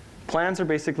 Plans are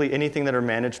basically anything that are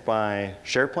managed by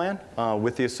SharePlan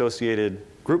with the associated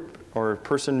group or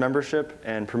person membership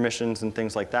and permissions and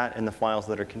things like that and the files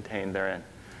that are contained therein.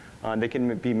 They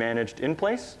can be managed in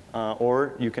place,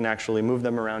 or you can actually move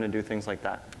them around and do things like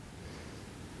that.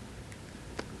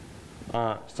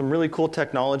 Some really cool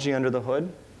technology under the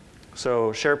hood.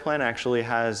 So SharePlan actually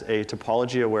has a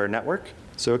topology-aware network.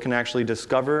 So it can actually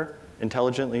discover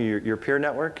intelligently your peer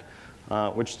network.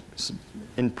 which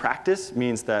in practice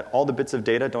means that all the bits of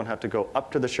data don't have to go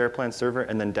up to the SharePlan server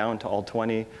and then down to all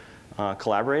 20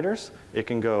 collaborators. It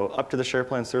can go up to the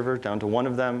SharePlan server, down to one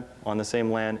of them on the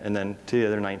same LAN, and then to the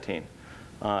other 19.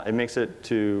 It makes it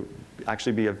to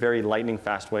actually be a very lightning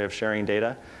fast way of sharing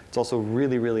data. It's also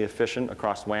really, really efficient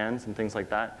across WANs and things like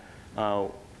that.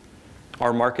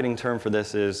 Our marketing term for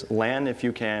this is LAN if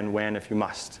you can, WAN if you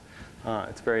must.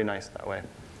 It's very nice that way.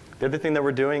 The other thing that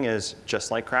we're doing is,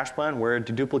 just like CrashPlan, we're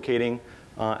deduplicating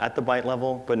at the byte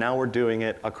level, but now we're doing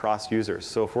it across users.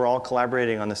 So if we're all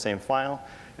collaborating on the same file,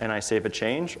 and I save a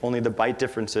change, only the byte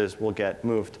differences will get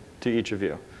moved to each of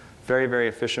you. Very, very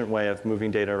efficient way of moving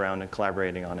data around and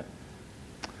collaborating on it.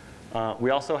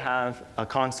 We also have a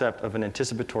concept of an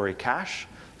anticipatory cache.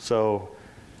 So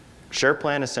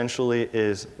SharePlan essentially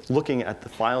is looking at the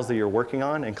files that you're working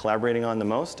on and collaborating on the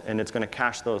most, and it's going to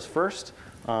cache those first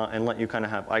and let you kind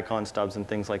of have icon stubs and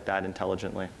things like that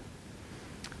intelligently.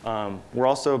 We're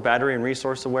also battery and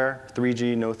resource aware,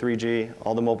 3G, no 3G,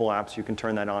 all the mobile apps, you can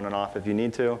turn that on and off if you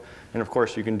need to. And of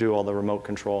course, you can do all the remote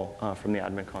control from the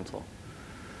admin console.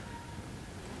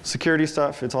 Security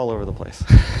stuff, it's all over the place.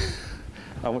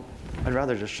 I'd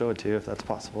rather just show it to you if that's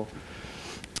possible.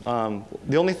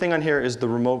 The only thing on here is the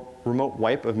remote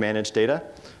wipe of managed data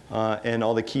and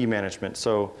all the key management.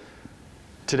 So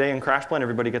today in CrashPlan,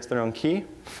 everybody gets their own key.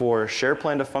 For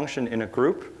SharePlan to function in a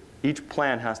group, each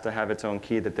plan has to have its own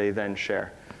key that they then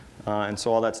share. And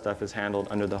so all that stuff is handled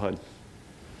under the hood.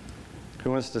 Who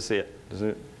wants to see it?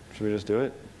 Should we just do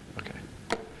it? OK.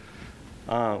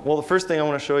 Well, the first thing I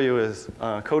want to show you is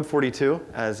Code42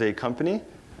 as a company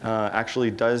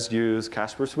actually does use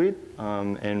Casper Suite.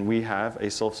 And we have a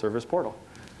self-service portal.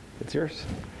 It's yours.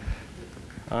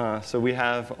 So we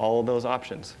have all of those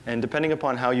options. And depending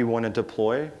upon how you want to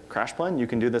deploy CrashPlan, you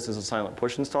can do this as a silent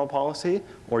push install policy,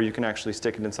 or you can actually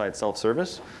stick it inside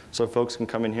self-service. So folks can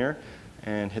come in here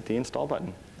and hit the install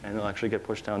button, and it'll actually get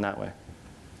pushed down that way.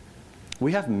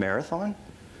 We have Marathon?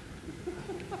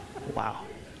 Wow.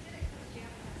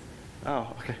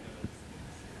 Oh, OK.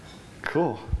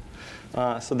 Cool.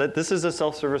 So this is a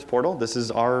self-service portal. This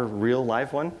is our real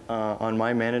live one on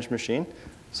my managed machine.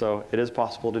 So it is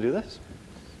possible to do this.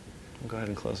 I'll go ahead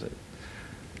and close it.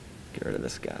 Get rid of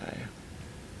this guy.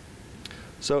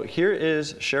 So here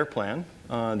is SharePlan,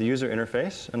 the user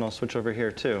interface. And I'll switch over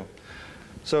here, too.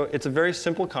 So it's a very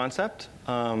simple concept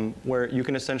where you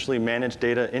can essentially manage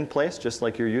data in place, just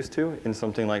like you're used to in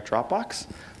something like Dropbox.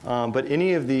 But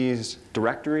any of these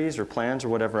directories or plans or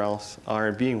whatever else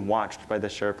are being watched by the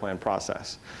SharePlan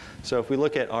process. So if we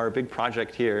look at our big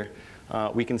project here,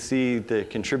 we can see the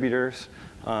contributors.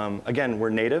 Again,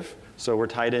 we're native. So we're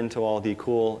tied into all the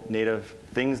cool native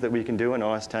things that we can do in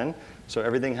OS X. So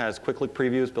everything has quick look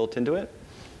previews built into it.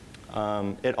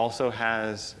 It also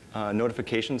has a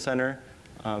notification center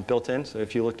built in. So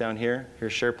if you look down here,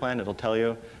 here's SharePlan. It'll tell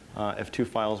you if 2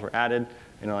 files were added,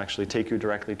 and it'll actually take you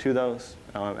directly to those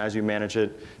as you manage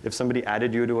it. If somebody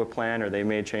added you to a plan or they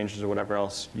made changes or whatever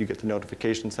else, you get the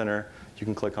notification center. You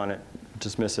can click on it,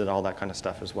 dismiss it, all that kind of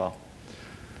stuff as well.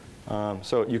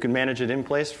 So you can manage it in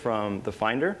place from the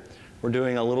Finder. We're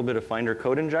doing a little bit of Finder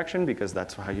code injection, because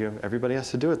that's how everybody has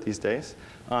to do it these days,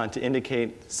 to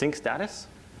indicate sync status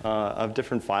of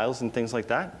different files and things like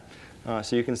that.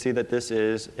 So you can see that this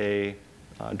is a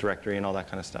directory and all that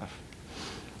kind of stuff.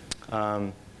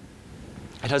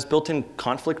 It has built-in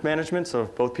conflict management, so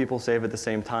if both people save at the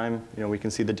same time, we can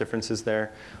see the differences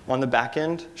there. On the back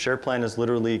end, SharePlan is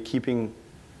literally keeping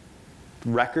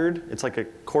record. It's like a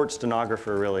court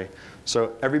stenographer, really.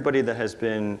 So everybody that has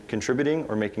been contributing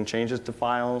or making changes to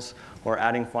files or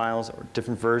adding files or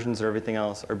different versions or everything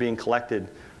else are being collected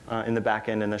in the back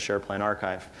end in the SharePlan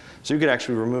archive. So you could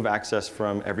actually remove access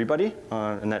from everybody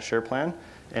in that SharePlan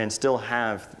and still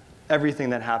have everything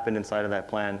that happened inside of that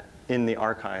plan in the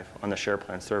archive on the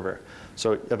SharePlan server.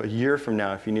 So a year from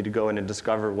now, if you need to go in and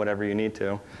discover whatever you need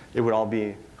to, it would all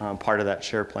be part of that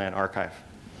SharePlan archive.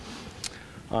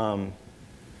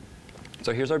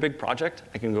 So here's our big project.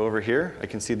 I can go over here. I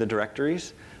can see the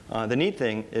directories. The neat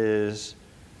thing is,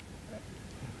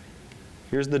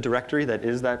 here's the directory that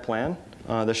is that plan.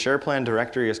 The SharePlan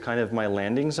directory is kind of my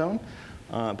landing zone.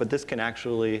 But this can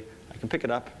actually, I can pick it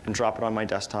up and drop it on my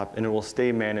desktop, and it will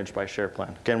stay managed by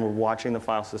SharePlan. Again, we're watching the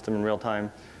file system in real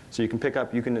time. So you can pick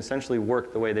up, you can essentially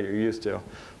work the way that you're used to. A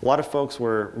lot of folks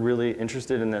were really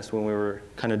interested in this when we were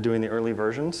kind of doing the early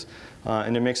versions.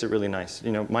 And it makes it really nice.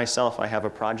 Myself, I have a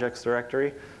projects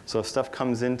directory. So if stuff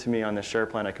comes into me on the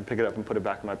SharePlan, I can pick it up and put it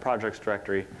back in my projects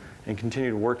directory and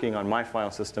continue working on my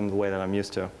file system the way that I'm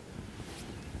used to.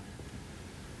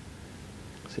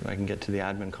 See if I can get to the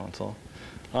admin console.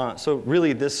 So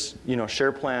really, this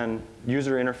SharePlan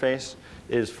user interface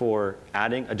is for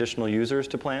adding additional users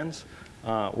to plans.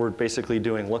 We're basically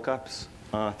doing lookups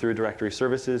through directory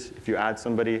services. If you add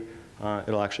somebody,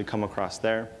 it'll actually come across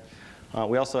there.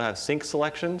 We also have sync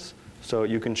selections. So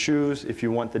you can choose if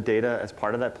you want the data as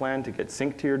part of that plan to get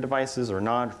synced to your devices or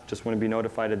not. Just want to be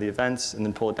notified of the events and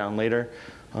then pull it down later.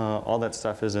 All that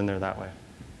stuff is in there that way.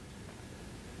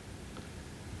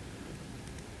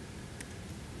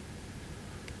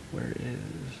 Where is,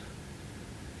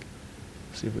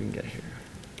 let's see if we can get here.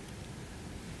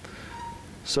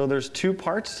 So there's two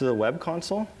parts to the web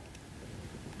console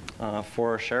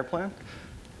for SharePlan.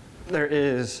 There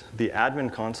is the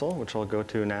admin console, which I'll go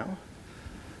to now.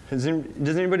 Does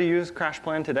anybody use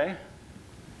CrashPlan today?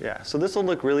 Yeah, so this will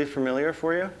look really familiar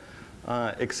for you,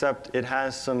 except it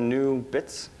has some new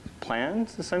bits,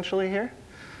 plans, essentially here.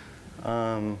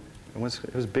 It was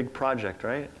a big project,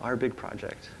 right? Our big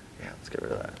project. Yeah, let's get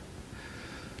rid of that.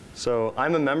 So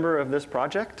I'm a member of this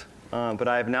project, but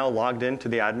I have now logged into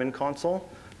the admin console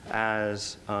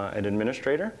as an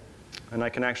administrator. And I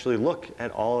can actually look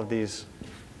at all of these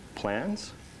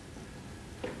plans.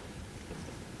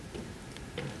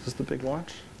 Is this the big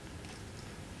launch?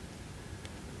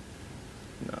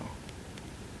 No.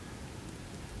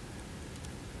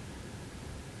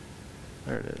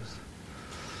 There it is.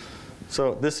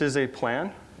 So this is a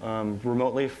plan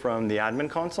remotely from the admin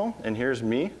console. And here's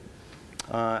me.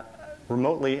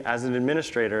 Remotely, as an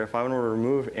administrator, if I want to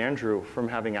remove Andrew from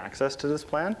having access to this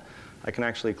plan, I can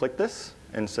actually click this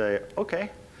and say, OK.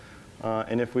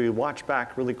 And if we watch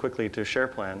back really quickly to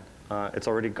SharePlan, it's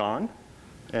already gone.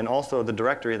 And also, the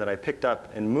directory that I picked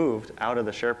up and moved out of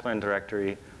the SharePlan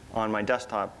directory on my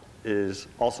desktop is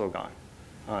also gone.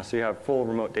 So you have full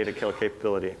remote data kill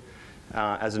capability.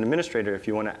 As an administrator, if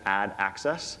you want to add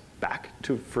access back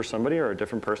for somebody or a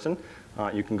different person,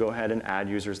 you can go ahead and add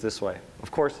users this way.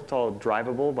 Of course, it's all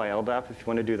drivable by LDAP if you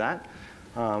want to do that.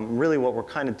 Really, what we're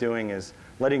kind of doing is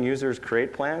letting users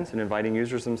create plans and inviting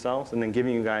users themselves, and then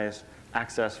giving you guys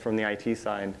access from the IT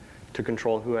side to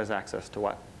control who has access to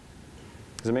what.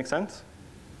 Does it make sense?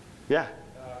 Yeah?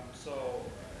 So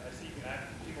I see you can add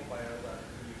people by LDAP.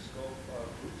 Can you scope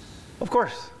groups? Of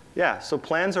course. Yeah, so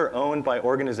plans are owned by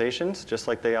organizations, just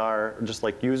like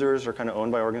users are kind of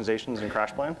owned by organizations in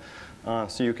CrashPlan.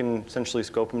 So you can essentially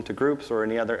scope them to groups or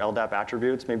any other LDAP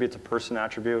attributes. Maybe it's a person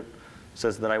attribute,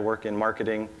 says that I work in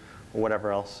marketing or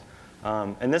whatever else.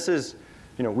 And this is,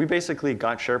 we basically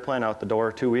got SharePlan out the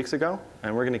door 2 weeks ago,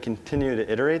 and we're going to continue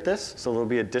to iterate this. So there'll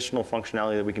be additional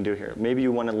functionality that we can do here. Maybe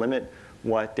you want to limit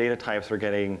what data types are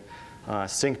getting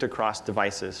synced across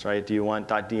devices, right? Do you want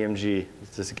 .dmg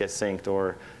to get synced,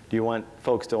 or do you want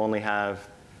folks to only have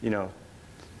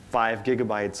 5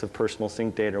 gigabytes of personal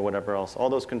sync data or whatever else? All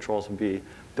those controls will be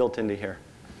built into here.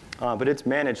 But it's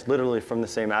managed literally from the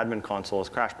same admin console as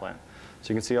CrashPlan.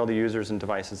 So you can see all the users and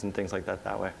devices and things like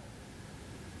that way.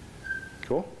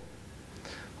 Cool?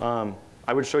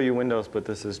 I would show you Windows, but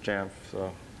this is JAMF,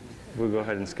 so we'll go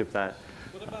ahead and skip that.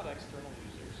 What about external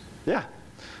users? Yeah.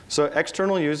 So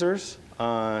external users,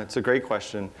 it's a great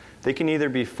question. They can either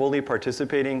be fully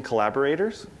participating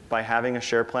collaborators by having a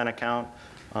SharePlan account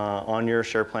on your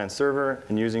SharePlan server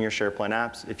and using your SharePlan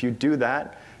apps. If you do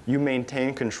that, you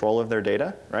maintain control of their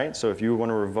data, right? So if you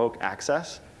want to revoke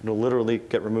access, it'll literally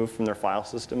get removed from their file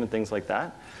system and things like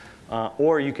that.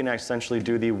 Or you can essentially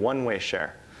do the one-way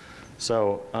share.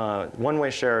 So one-way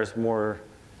share is more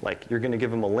like you're going to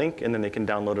give them a link, and then they can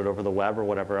download it over the web or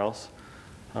whatever else.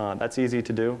 That's easy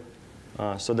to do.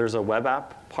 So there's a web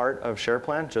app part of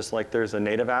SharePlan, just like there's a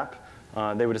native app.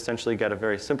 They would essentially get a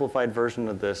very simplified version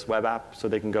of this web app, so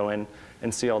they can go in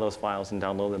and see all those files and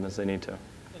download them as they need to.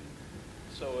 And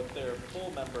so if they're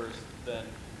full members, then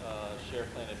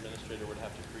SharePlan administrator would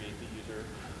have to create the user,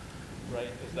 right?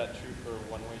 Is that true for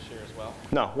one-way share as well?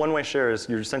 No, one-way share is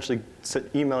you're essentially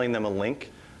emailing them a link.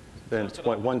 Then So it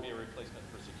could almost be a replacement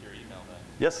for secure email then?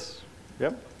 Yes.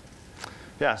 Yep.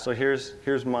 Yeah, so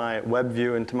here's my web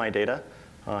view into my data.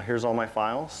 Here's all my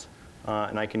files.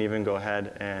 And I can even go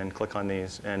ahead and click on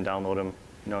these and download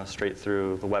them straight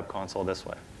through the web console this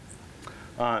way.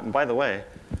 And by the way,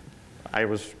 I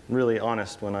was really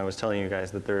honest when I was telling you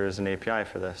guys that there is an API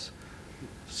for this.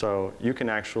 So you can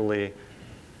actually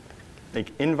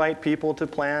invite people to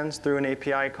plans through an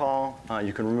API call.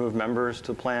 You can remove members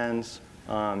to plans.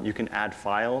 You can add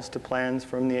files to plans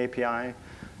from the API.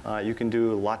 You can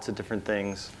do lots of different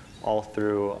things all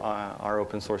through our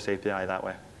open source API that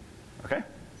way. OK?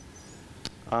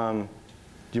 Do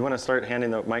you want to start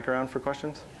handing the mic around for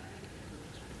questions?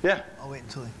 Yeah. I'll wait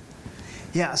until.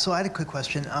 Yeah, so I had a quick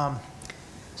question.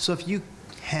 So if you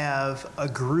have a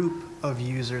group of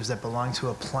users that belong to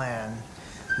a plan,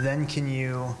 then can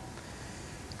you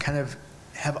kind of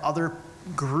have other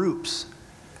groups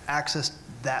access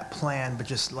that plan but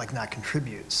just like not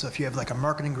contribute? So if you have like a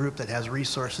marketing group that has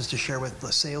resources to share with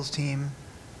the sales team.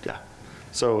 Yeah.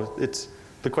 So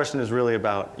the question is really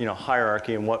about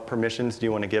hierarchy and what permissions do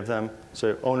you want to give them.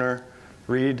 So owner,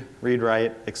 read,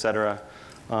 write, etc.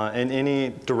 And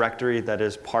any directory that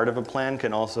is part of a plan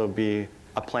can also be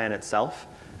a plan itself.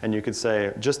 And you could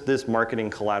say, just this marketing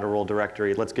collateral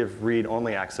directory, let's give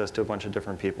read-only access to a bunch of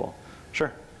different people.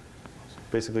 Sure.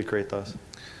 Basically create those.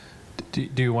 Do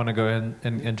you want to go ahead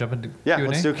and jump into Yeah, Q&A?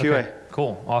 let's do QA. Okay,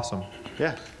 cool, awesome.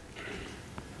 Yeah.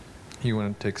 You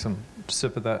want to take some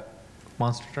sip of that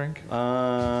monster drink?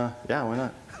 Yeah, why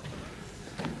not?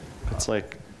 It's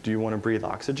like, do you want to breathe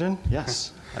oxygen?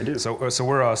 Yes, I do. So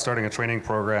we're starting a training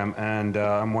program, and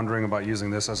I'm wondering about using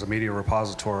this as a media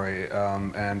repository.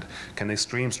 And can they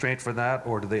stream straight for that,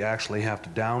 or do they actually have to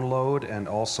download? And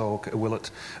also, will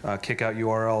it kick out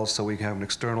URLs so we can have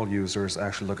external users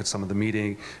actually look at some of the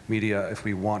media if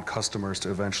we want customers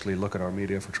to eventually look at our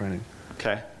media for training?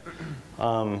 Okay.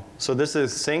 So this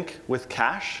is sync with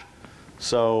cache.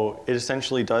 So it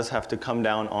essentially does have to come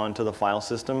down onto the file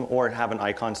system, or have an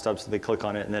icon stub so they click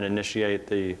on it and then initiate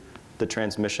the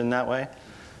transmission that way.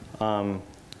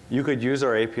 You could use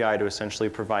our API to essentially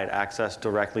provide access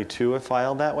directly to a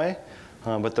file that way.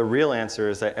 But the real answer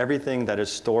is that everything that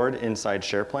is stored inside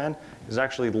SharePlan is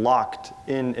actually locked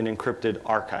in an encrypted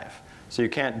archive. So you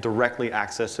can't directly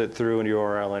access it through an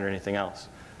URL or anything else.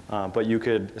 But you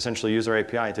could essentially use our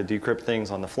API to decrypt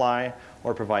things on the fly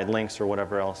or provide links or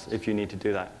whatever else if you need to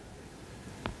do that.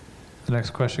 The next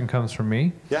question comes from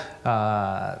me.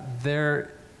 Yeah.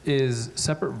 There is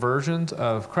separate versions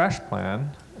of CrashPlan,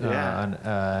 Yeah.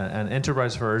 an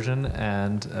enterprise version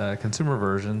and a consumer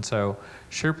version. So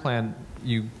SharePlan,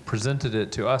 you presented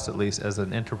it to us at least as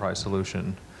an enterprise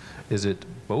solution. Is it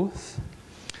both?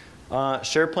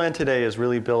 SharePlan today is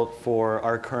really built for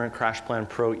our current CrashPlan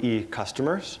Pro E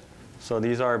customers. So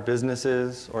these are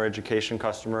businesses or education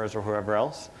customers or whoever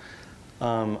else.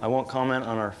 I won't comment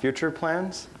on our future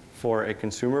plans for a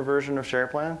consumer version of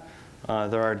SharePlan.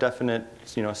 There are definite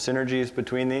synergies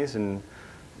between these, and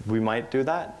we might do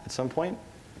that at some point.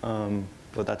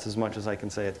 But that's as much as I can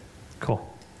say. Cool.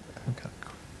 Okay.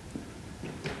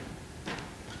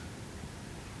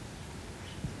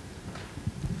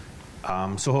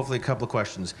 So hopefully a couple of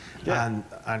questions. Yeah.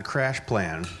 On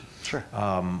CrashPlan, Sure.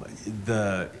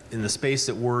 in the space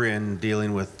that we're in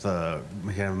dealing with kind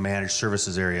of managed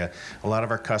services area, a lot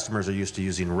of our customers are used to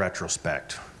using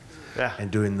retrospect. Yeah.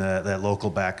 And doing that local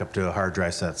backup to hard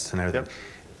drive sets and everything. Yep.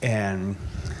 And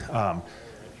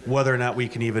whether or not we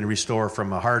can even restore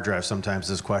from a hard drive sometimes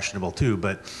is questionable too.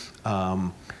 But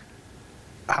how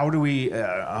do we,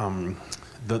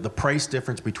 the price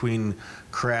difference between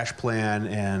CrashPlan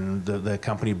and the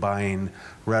company buying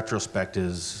retrospect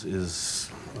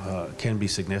can be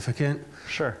significant.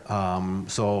 Sure.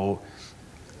 So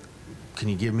can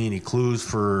you give me any clues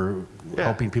for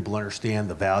helping people understand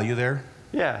the value there?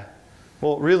 Yeah.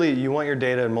 Well, really, you want your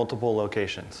data in multiple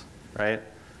locations, right?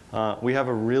 We have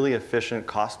a really efficient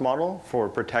cost model for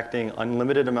protecting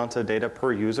unlimited amounts of data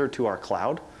per user to our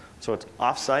cloud. So it's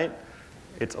offsite.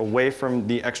 It's away from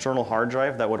the external hard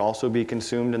drive that would also be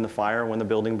consumed in the fire when the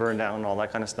building burned down and all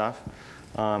that kind of stuff.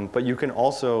 But you can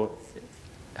also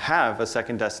have a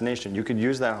second destination. You could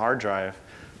use that hard drive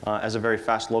as a very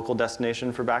fast local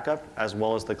destination for backup, as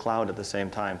well as the cloud at the same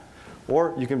time.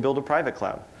 Or you can build a private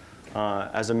cloud.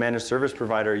 As a managed service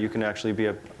provider, you can actually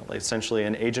be essentially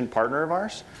an agent partner of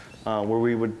ours, where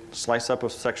we would slice up a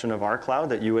section of our cloud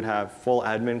that you would have full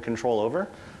admin control over,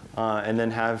 and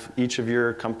then have each of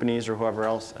your companies or whoever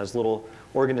else as little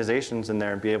organizations in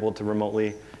there and be able to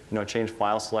remotely change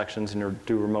file selections and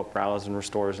do remote browse and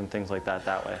restores and things like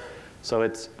that way. So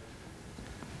it's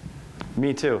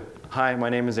me too. Hi, my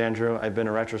name is Andrew. I've been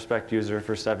a retrospect user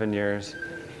for 7 years.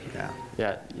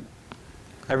 Yeah.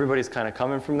 Everybody's kind of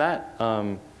coming from that.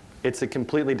 It's a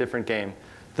completely different game.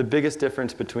 The biggest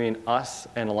difference between us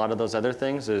and a lot of those other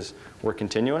things is we're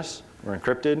continuous, we're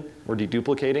encrypted, we're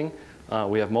deduplicating,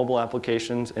 we have mobile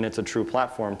applications, and it's a true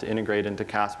platform to integrate into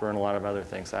Casper and a lot of other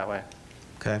things that way.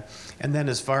 Okay. And then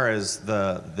as far as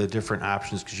the different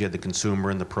options, because you had the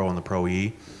consumer and the Pro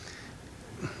E,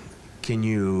 can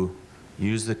you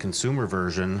use the consumer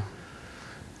version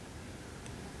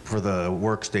for the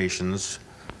workstations?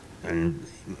 And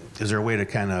is there a way to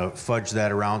kind of fudge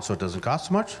that around so it doesn't cost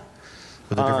so much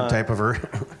with a different type of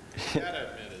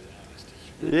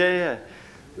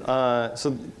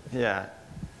So,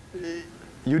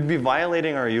 you'd be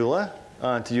violating our EULA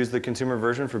to use the consumer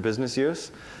version for business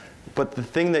use. But the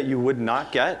thing that you would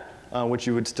not get, which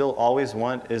you would still always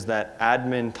want, is that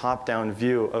admin top-down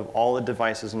view of all the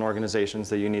devices and organizations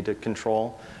that you need to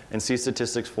control and see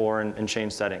statistics for and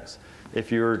change settings.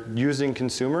 If you're using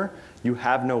consumer, you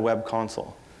have no web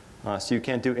console. So you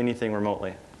can't do anything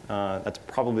remotely. That's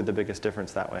probably the biggest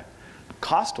difference that way.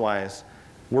 Cost-wise,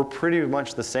 we're pretty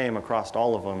much the same across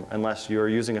all of them, unless you're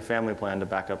using a family plan to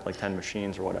back up like 10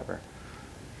 machines or whatever.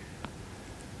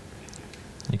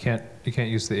 You can't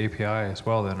use the API as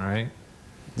well then, right?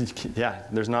 Yeah,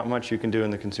 there's not much you can do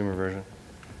in the consumer version.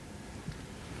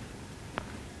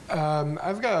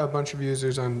 I've got a bunch of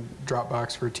users on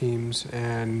Dropbox for Teams,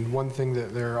 and one thing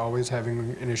that they're always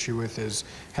having an issue with is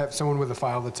have someone with a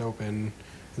file that's open,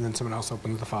 and then someone else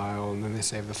opens the file, and then they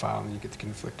save the file, and you get the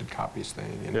conflicted copies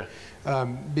thing. And, yeah.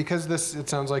 Because it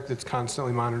sounds like it's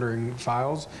constantly monitoring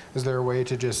files, is there a way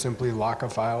to just simply lock a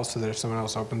file so that if someone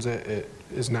else opens it, it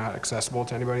is not accessible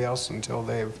to anybody else until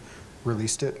they've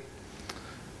released it?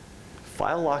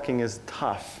 File locking is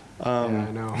tough. Yeah,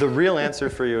 I know. The real answer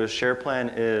for you is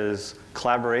SharePlan is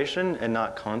collaboration and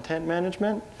not content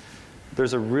management.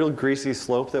 There's a real greasy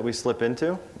slope that we slip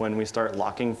into when we start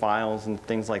locking files and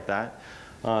things like that.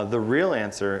 The real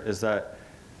answer is that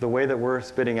the way that we're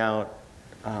spitting out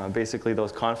basically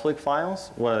those conflict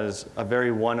files was a very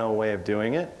 1.0 way of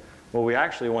doing it. What we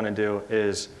actually want to do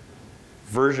is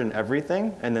version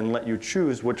everything and then let you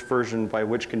choose which version by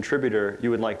which contributor you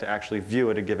would like to actually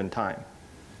view at a given time.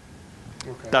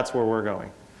 Okay. That's where we're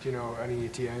going. Do you know any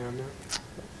ETA on that?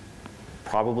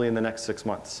 Probably in the next 6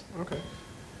 months. Okay,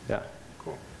 Yeah.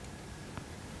 cool.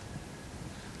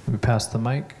 We pass the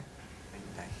mic.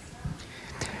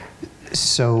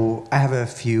 So I have a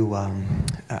few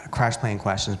CrashPlan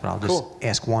questions, but I'll just Cool.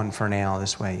 ask one for now.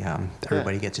 This way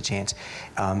everybody gets a chance.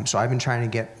 So I've been trying to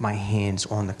get my hands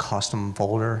on the custom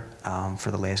folder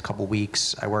for the last couple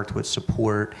weeks. I worked with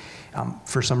support.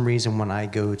 For some reason, when I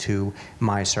go to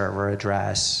my server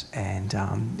address and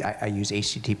I use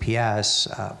HTTPS,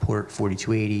 port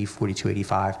 4280,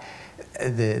 4285,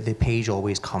 the page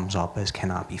always comes up as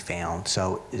cannot be found.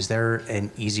 So is there an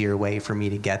easier way for me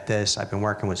to get this? I've been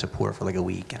working with support for like a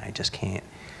week and I just can't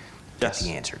get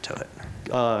the answer to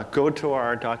it. Go to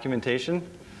our documentation.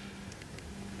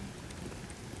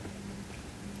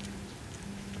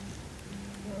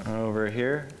 Over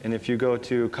here, and if you go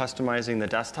to customizing the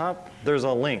desktop, there's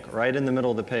a link right in the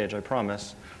middle of the page, I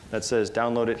promise, that says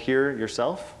download it here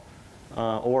yourself,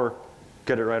 or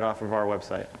get it right off of our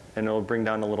website. And it'll bring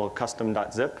down a little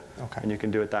custom.zip, Okay. and you can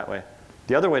do it that way.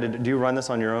 The other way, do you run this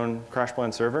on your own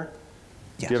CrashPlan server?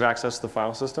 Yes. Do you have access to the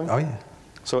file system? Oh, yeah.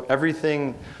 So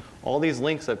everything, all these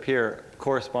links up here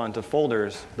correspond to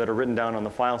folders that are written down on the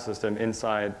file system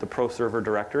inside the Pro Server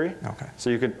directory. Okay. So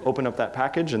you could open up that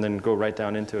package and then go right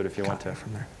down into it if you want Copy to.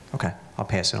 from there. Okay. I'll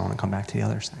pass it on and come back to the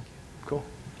others. Thank you. Cool.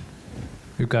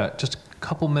 We've got just a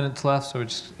couple minutes left, so we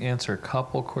just answer a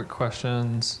couple quick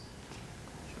questions.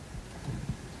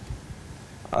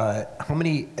 How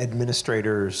many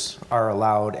administrators are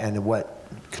allowed, and what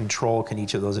control can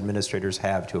each of those administrators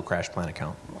have to a CrashPlan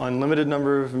account? Unlimited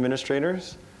number of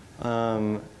administrators.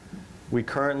 We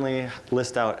currently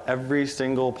list out every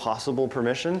single possible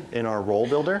permission in our role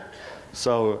builder.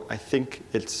 So I think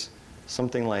it's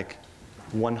something like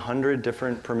 100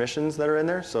 different permissions that are in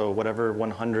there. So whatever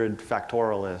 100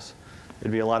 factorial is,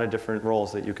 it'd be a lot of different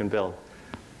roles that you can build.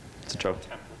 It's a joke.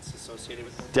 Templates associated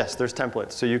with them? Yes, there's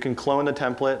templates. So you can clone the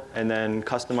template and then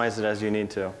customize it as you need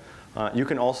to. You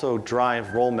can also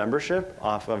drive role membership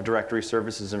off of directory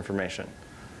services information.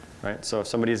 Right? So if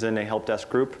somebody's in a help desk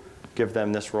group, give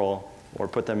them this role or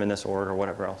put them in this org or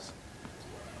whatever else.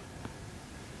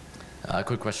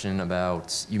 Quick question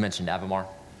about, you mentioned Avamar,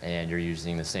 and you're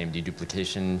using the same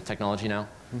deduplication technology now?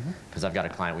 Because I've got a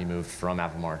client, we moved from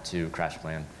Avamar to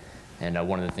CrashPlan. And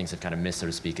one of the things I've kind of missed, so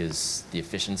to speak, is the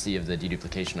efficiency of the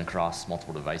deduplication across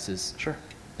multiple devices. Sure.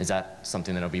 Is that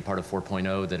something that'll be part of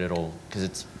 4.0 that it'll, because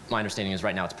it's, my understanding is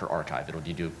right now it's per archive. It'll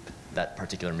dedupe that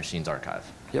particular machine's archive.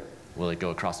 Yep. Will it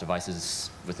go across devices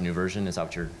with the new version? Is that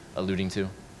what you're alluding to?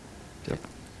 Yep.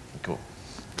 Cool.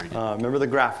 Remember the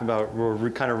graph about we're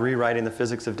kind of rewriting the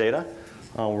physics of data?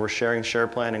 We're sharing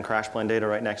SharePlan and CrashPlan data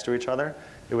right next to each other.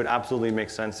 It would absolutely make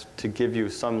sense to give you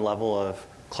some level of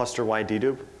cluster-wide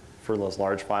dedupe for those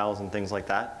large files and things like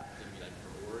that.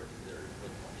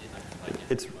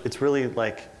 It's really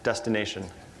like destination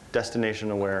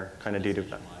aware kind of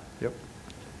dedupe. Yep.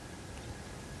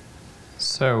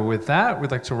 So with that,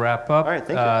 we'd like to wrap up. All right,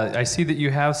 thank you. I see that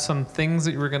you have some things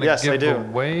that you were going to Yes, I give do.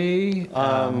 away.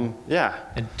 Yeah.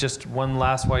 And just one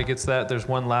last, while he gets that, there's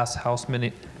one last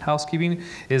housekeeping,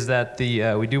 is that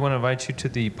we do want to invite you to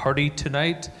the party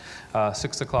tonight,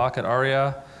 6 o'clock at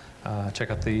Aria.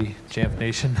 Check out the JAMF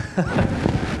Nation.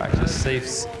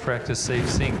 Practice safe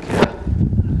sync.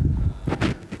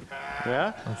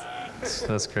 Yeah?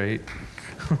 That's great.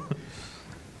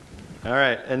 All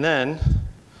right, and then,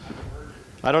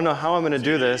 I don't know how I'm going to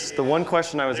do this. The one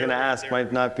question I was going to ask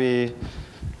might not be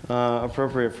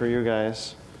appropriate for you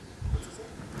guys.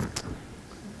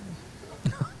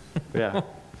 Yeah.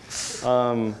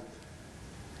 Can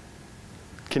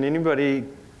anybody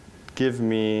give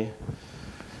me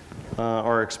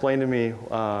or explain to me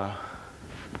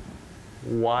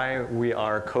why we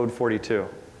are Code42,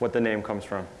 what the name comes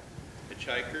from?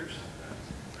 Hitchhikers.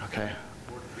 Okay.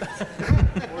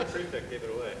 Ford Prefect gave it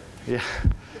away. Yeah.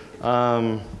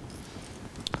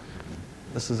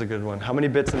 This is a good one. How many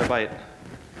bits in a byte?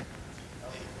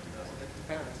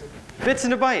 Bits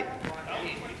in a byte.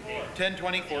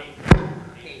 1024.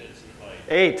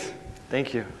 8.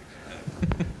 Thank you.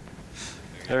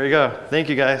 There we go. Thank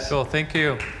you, guys. Cool. Thank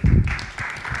you.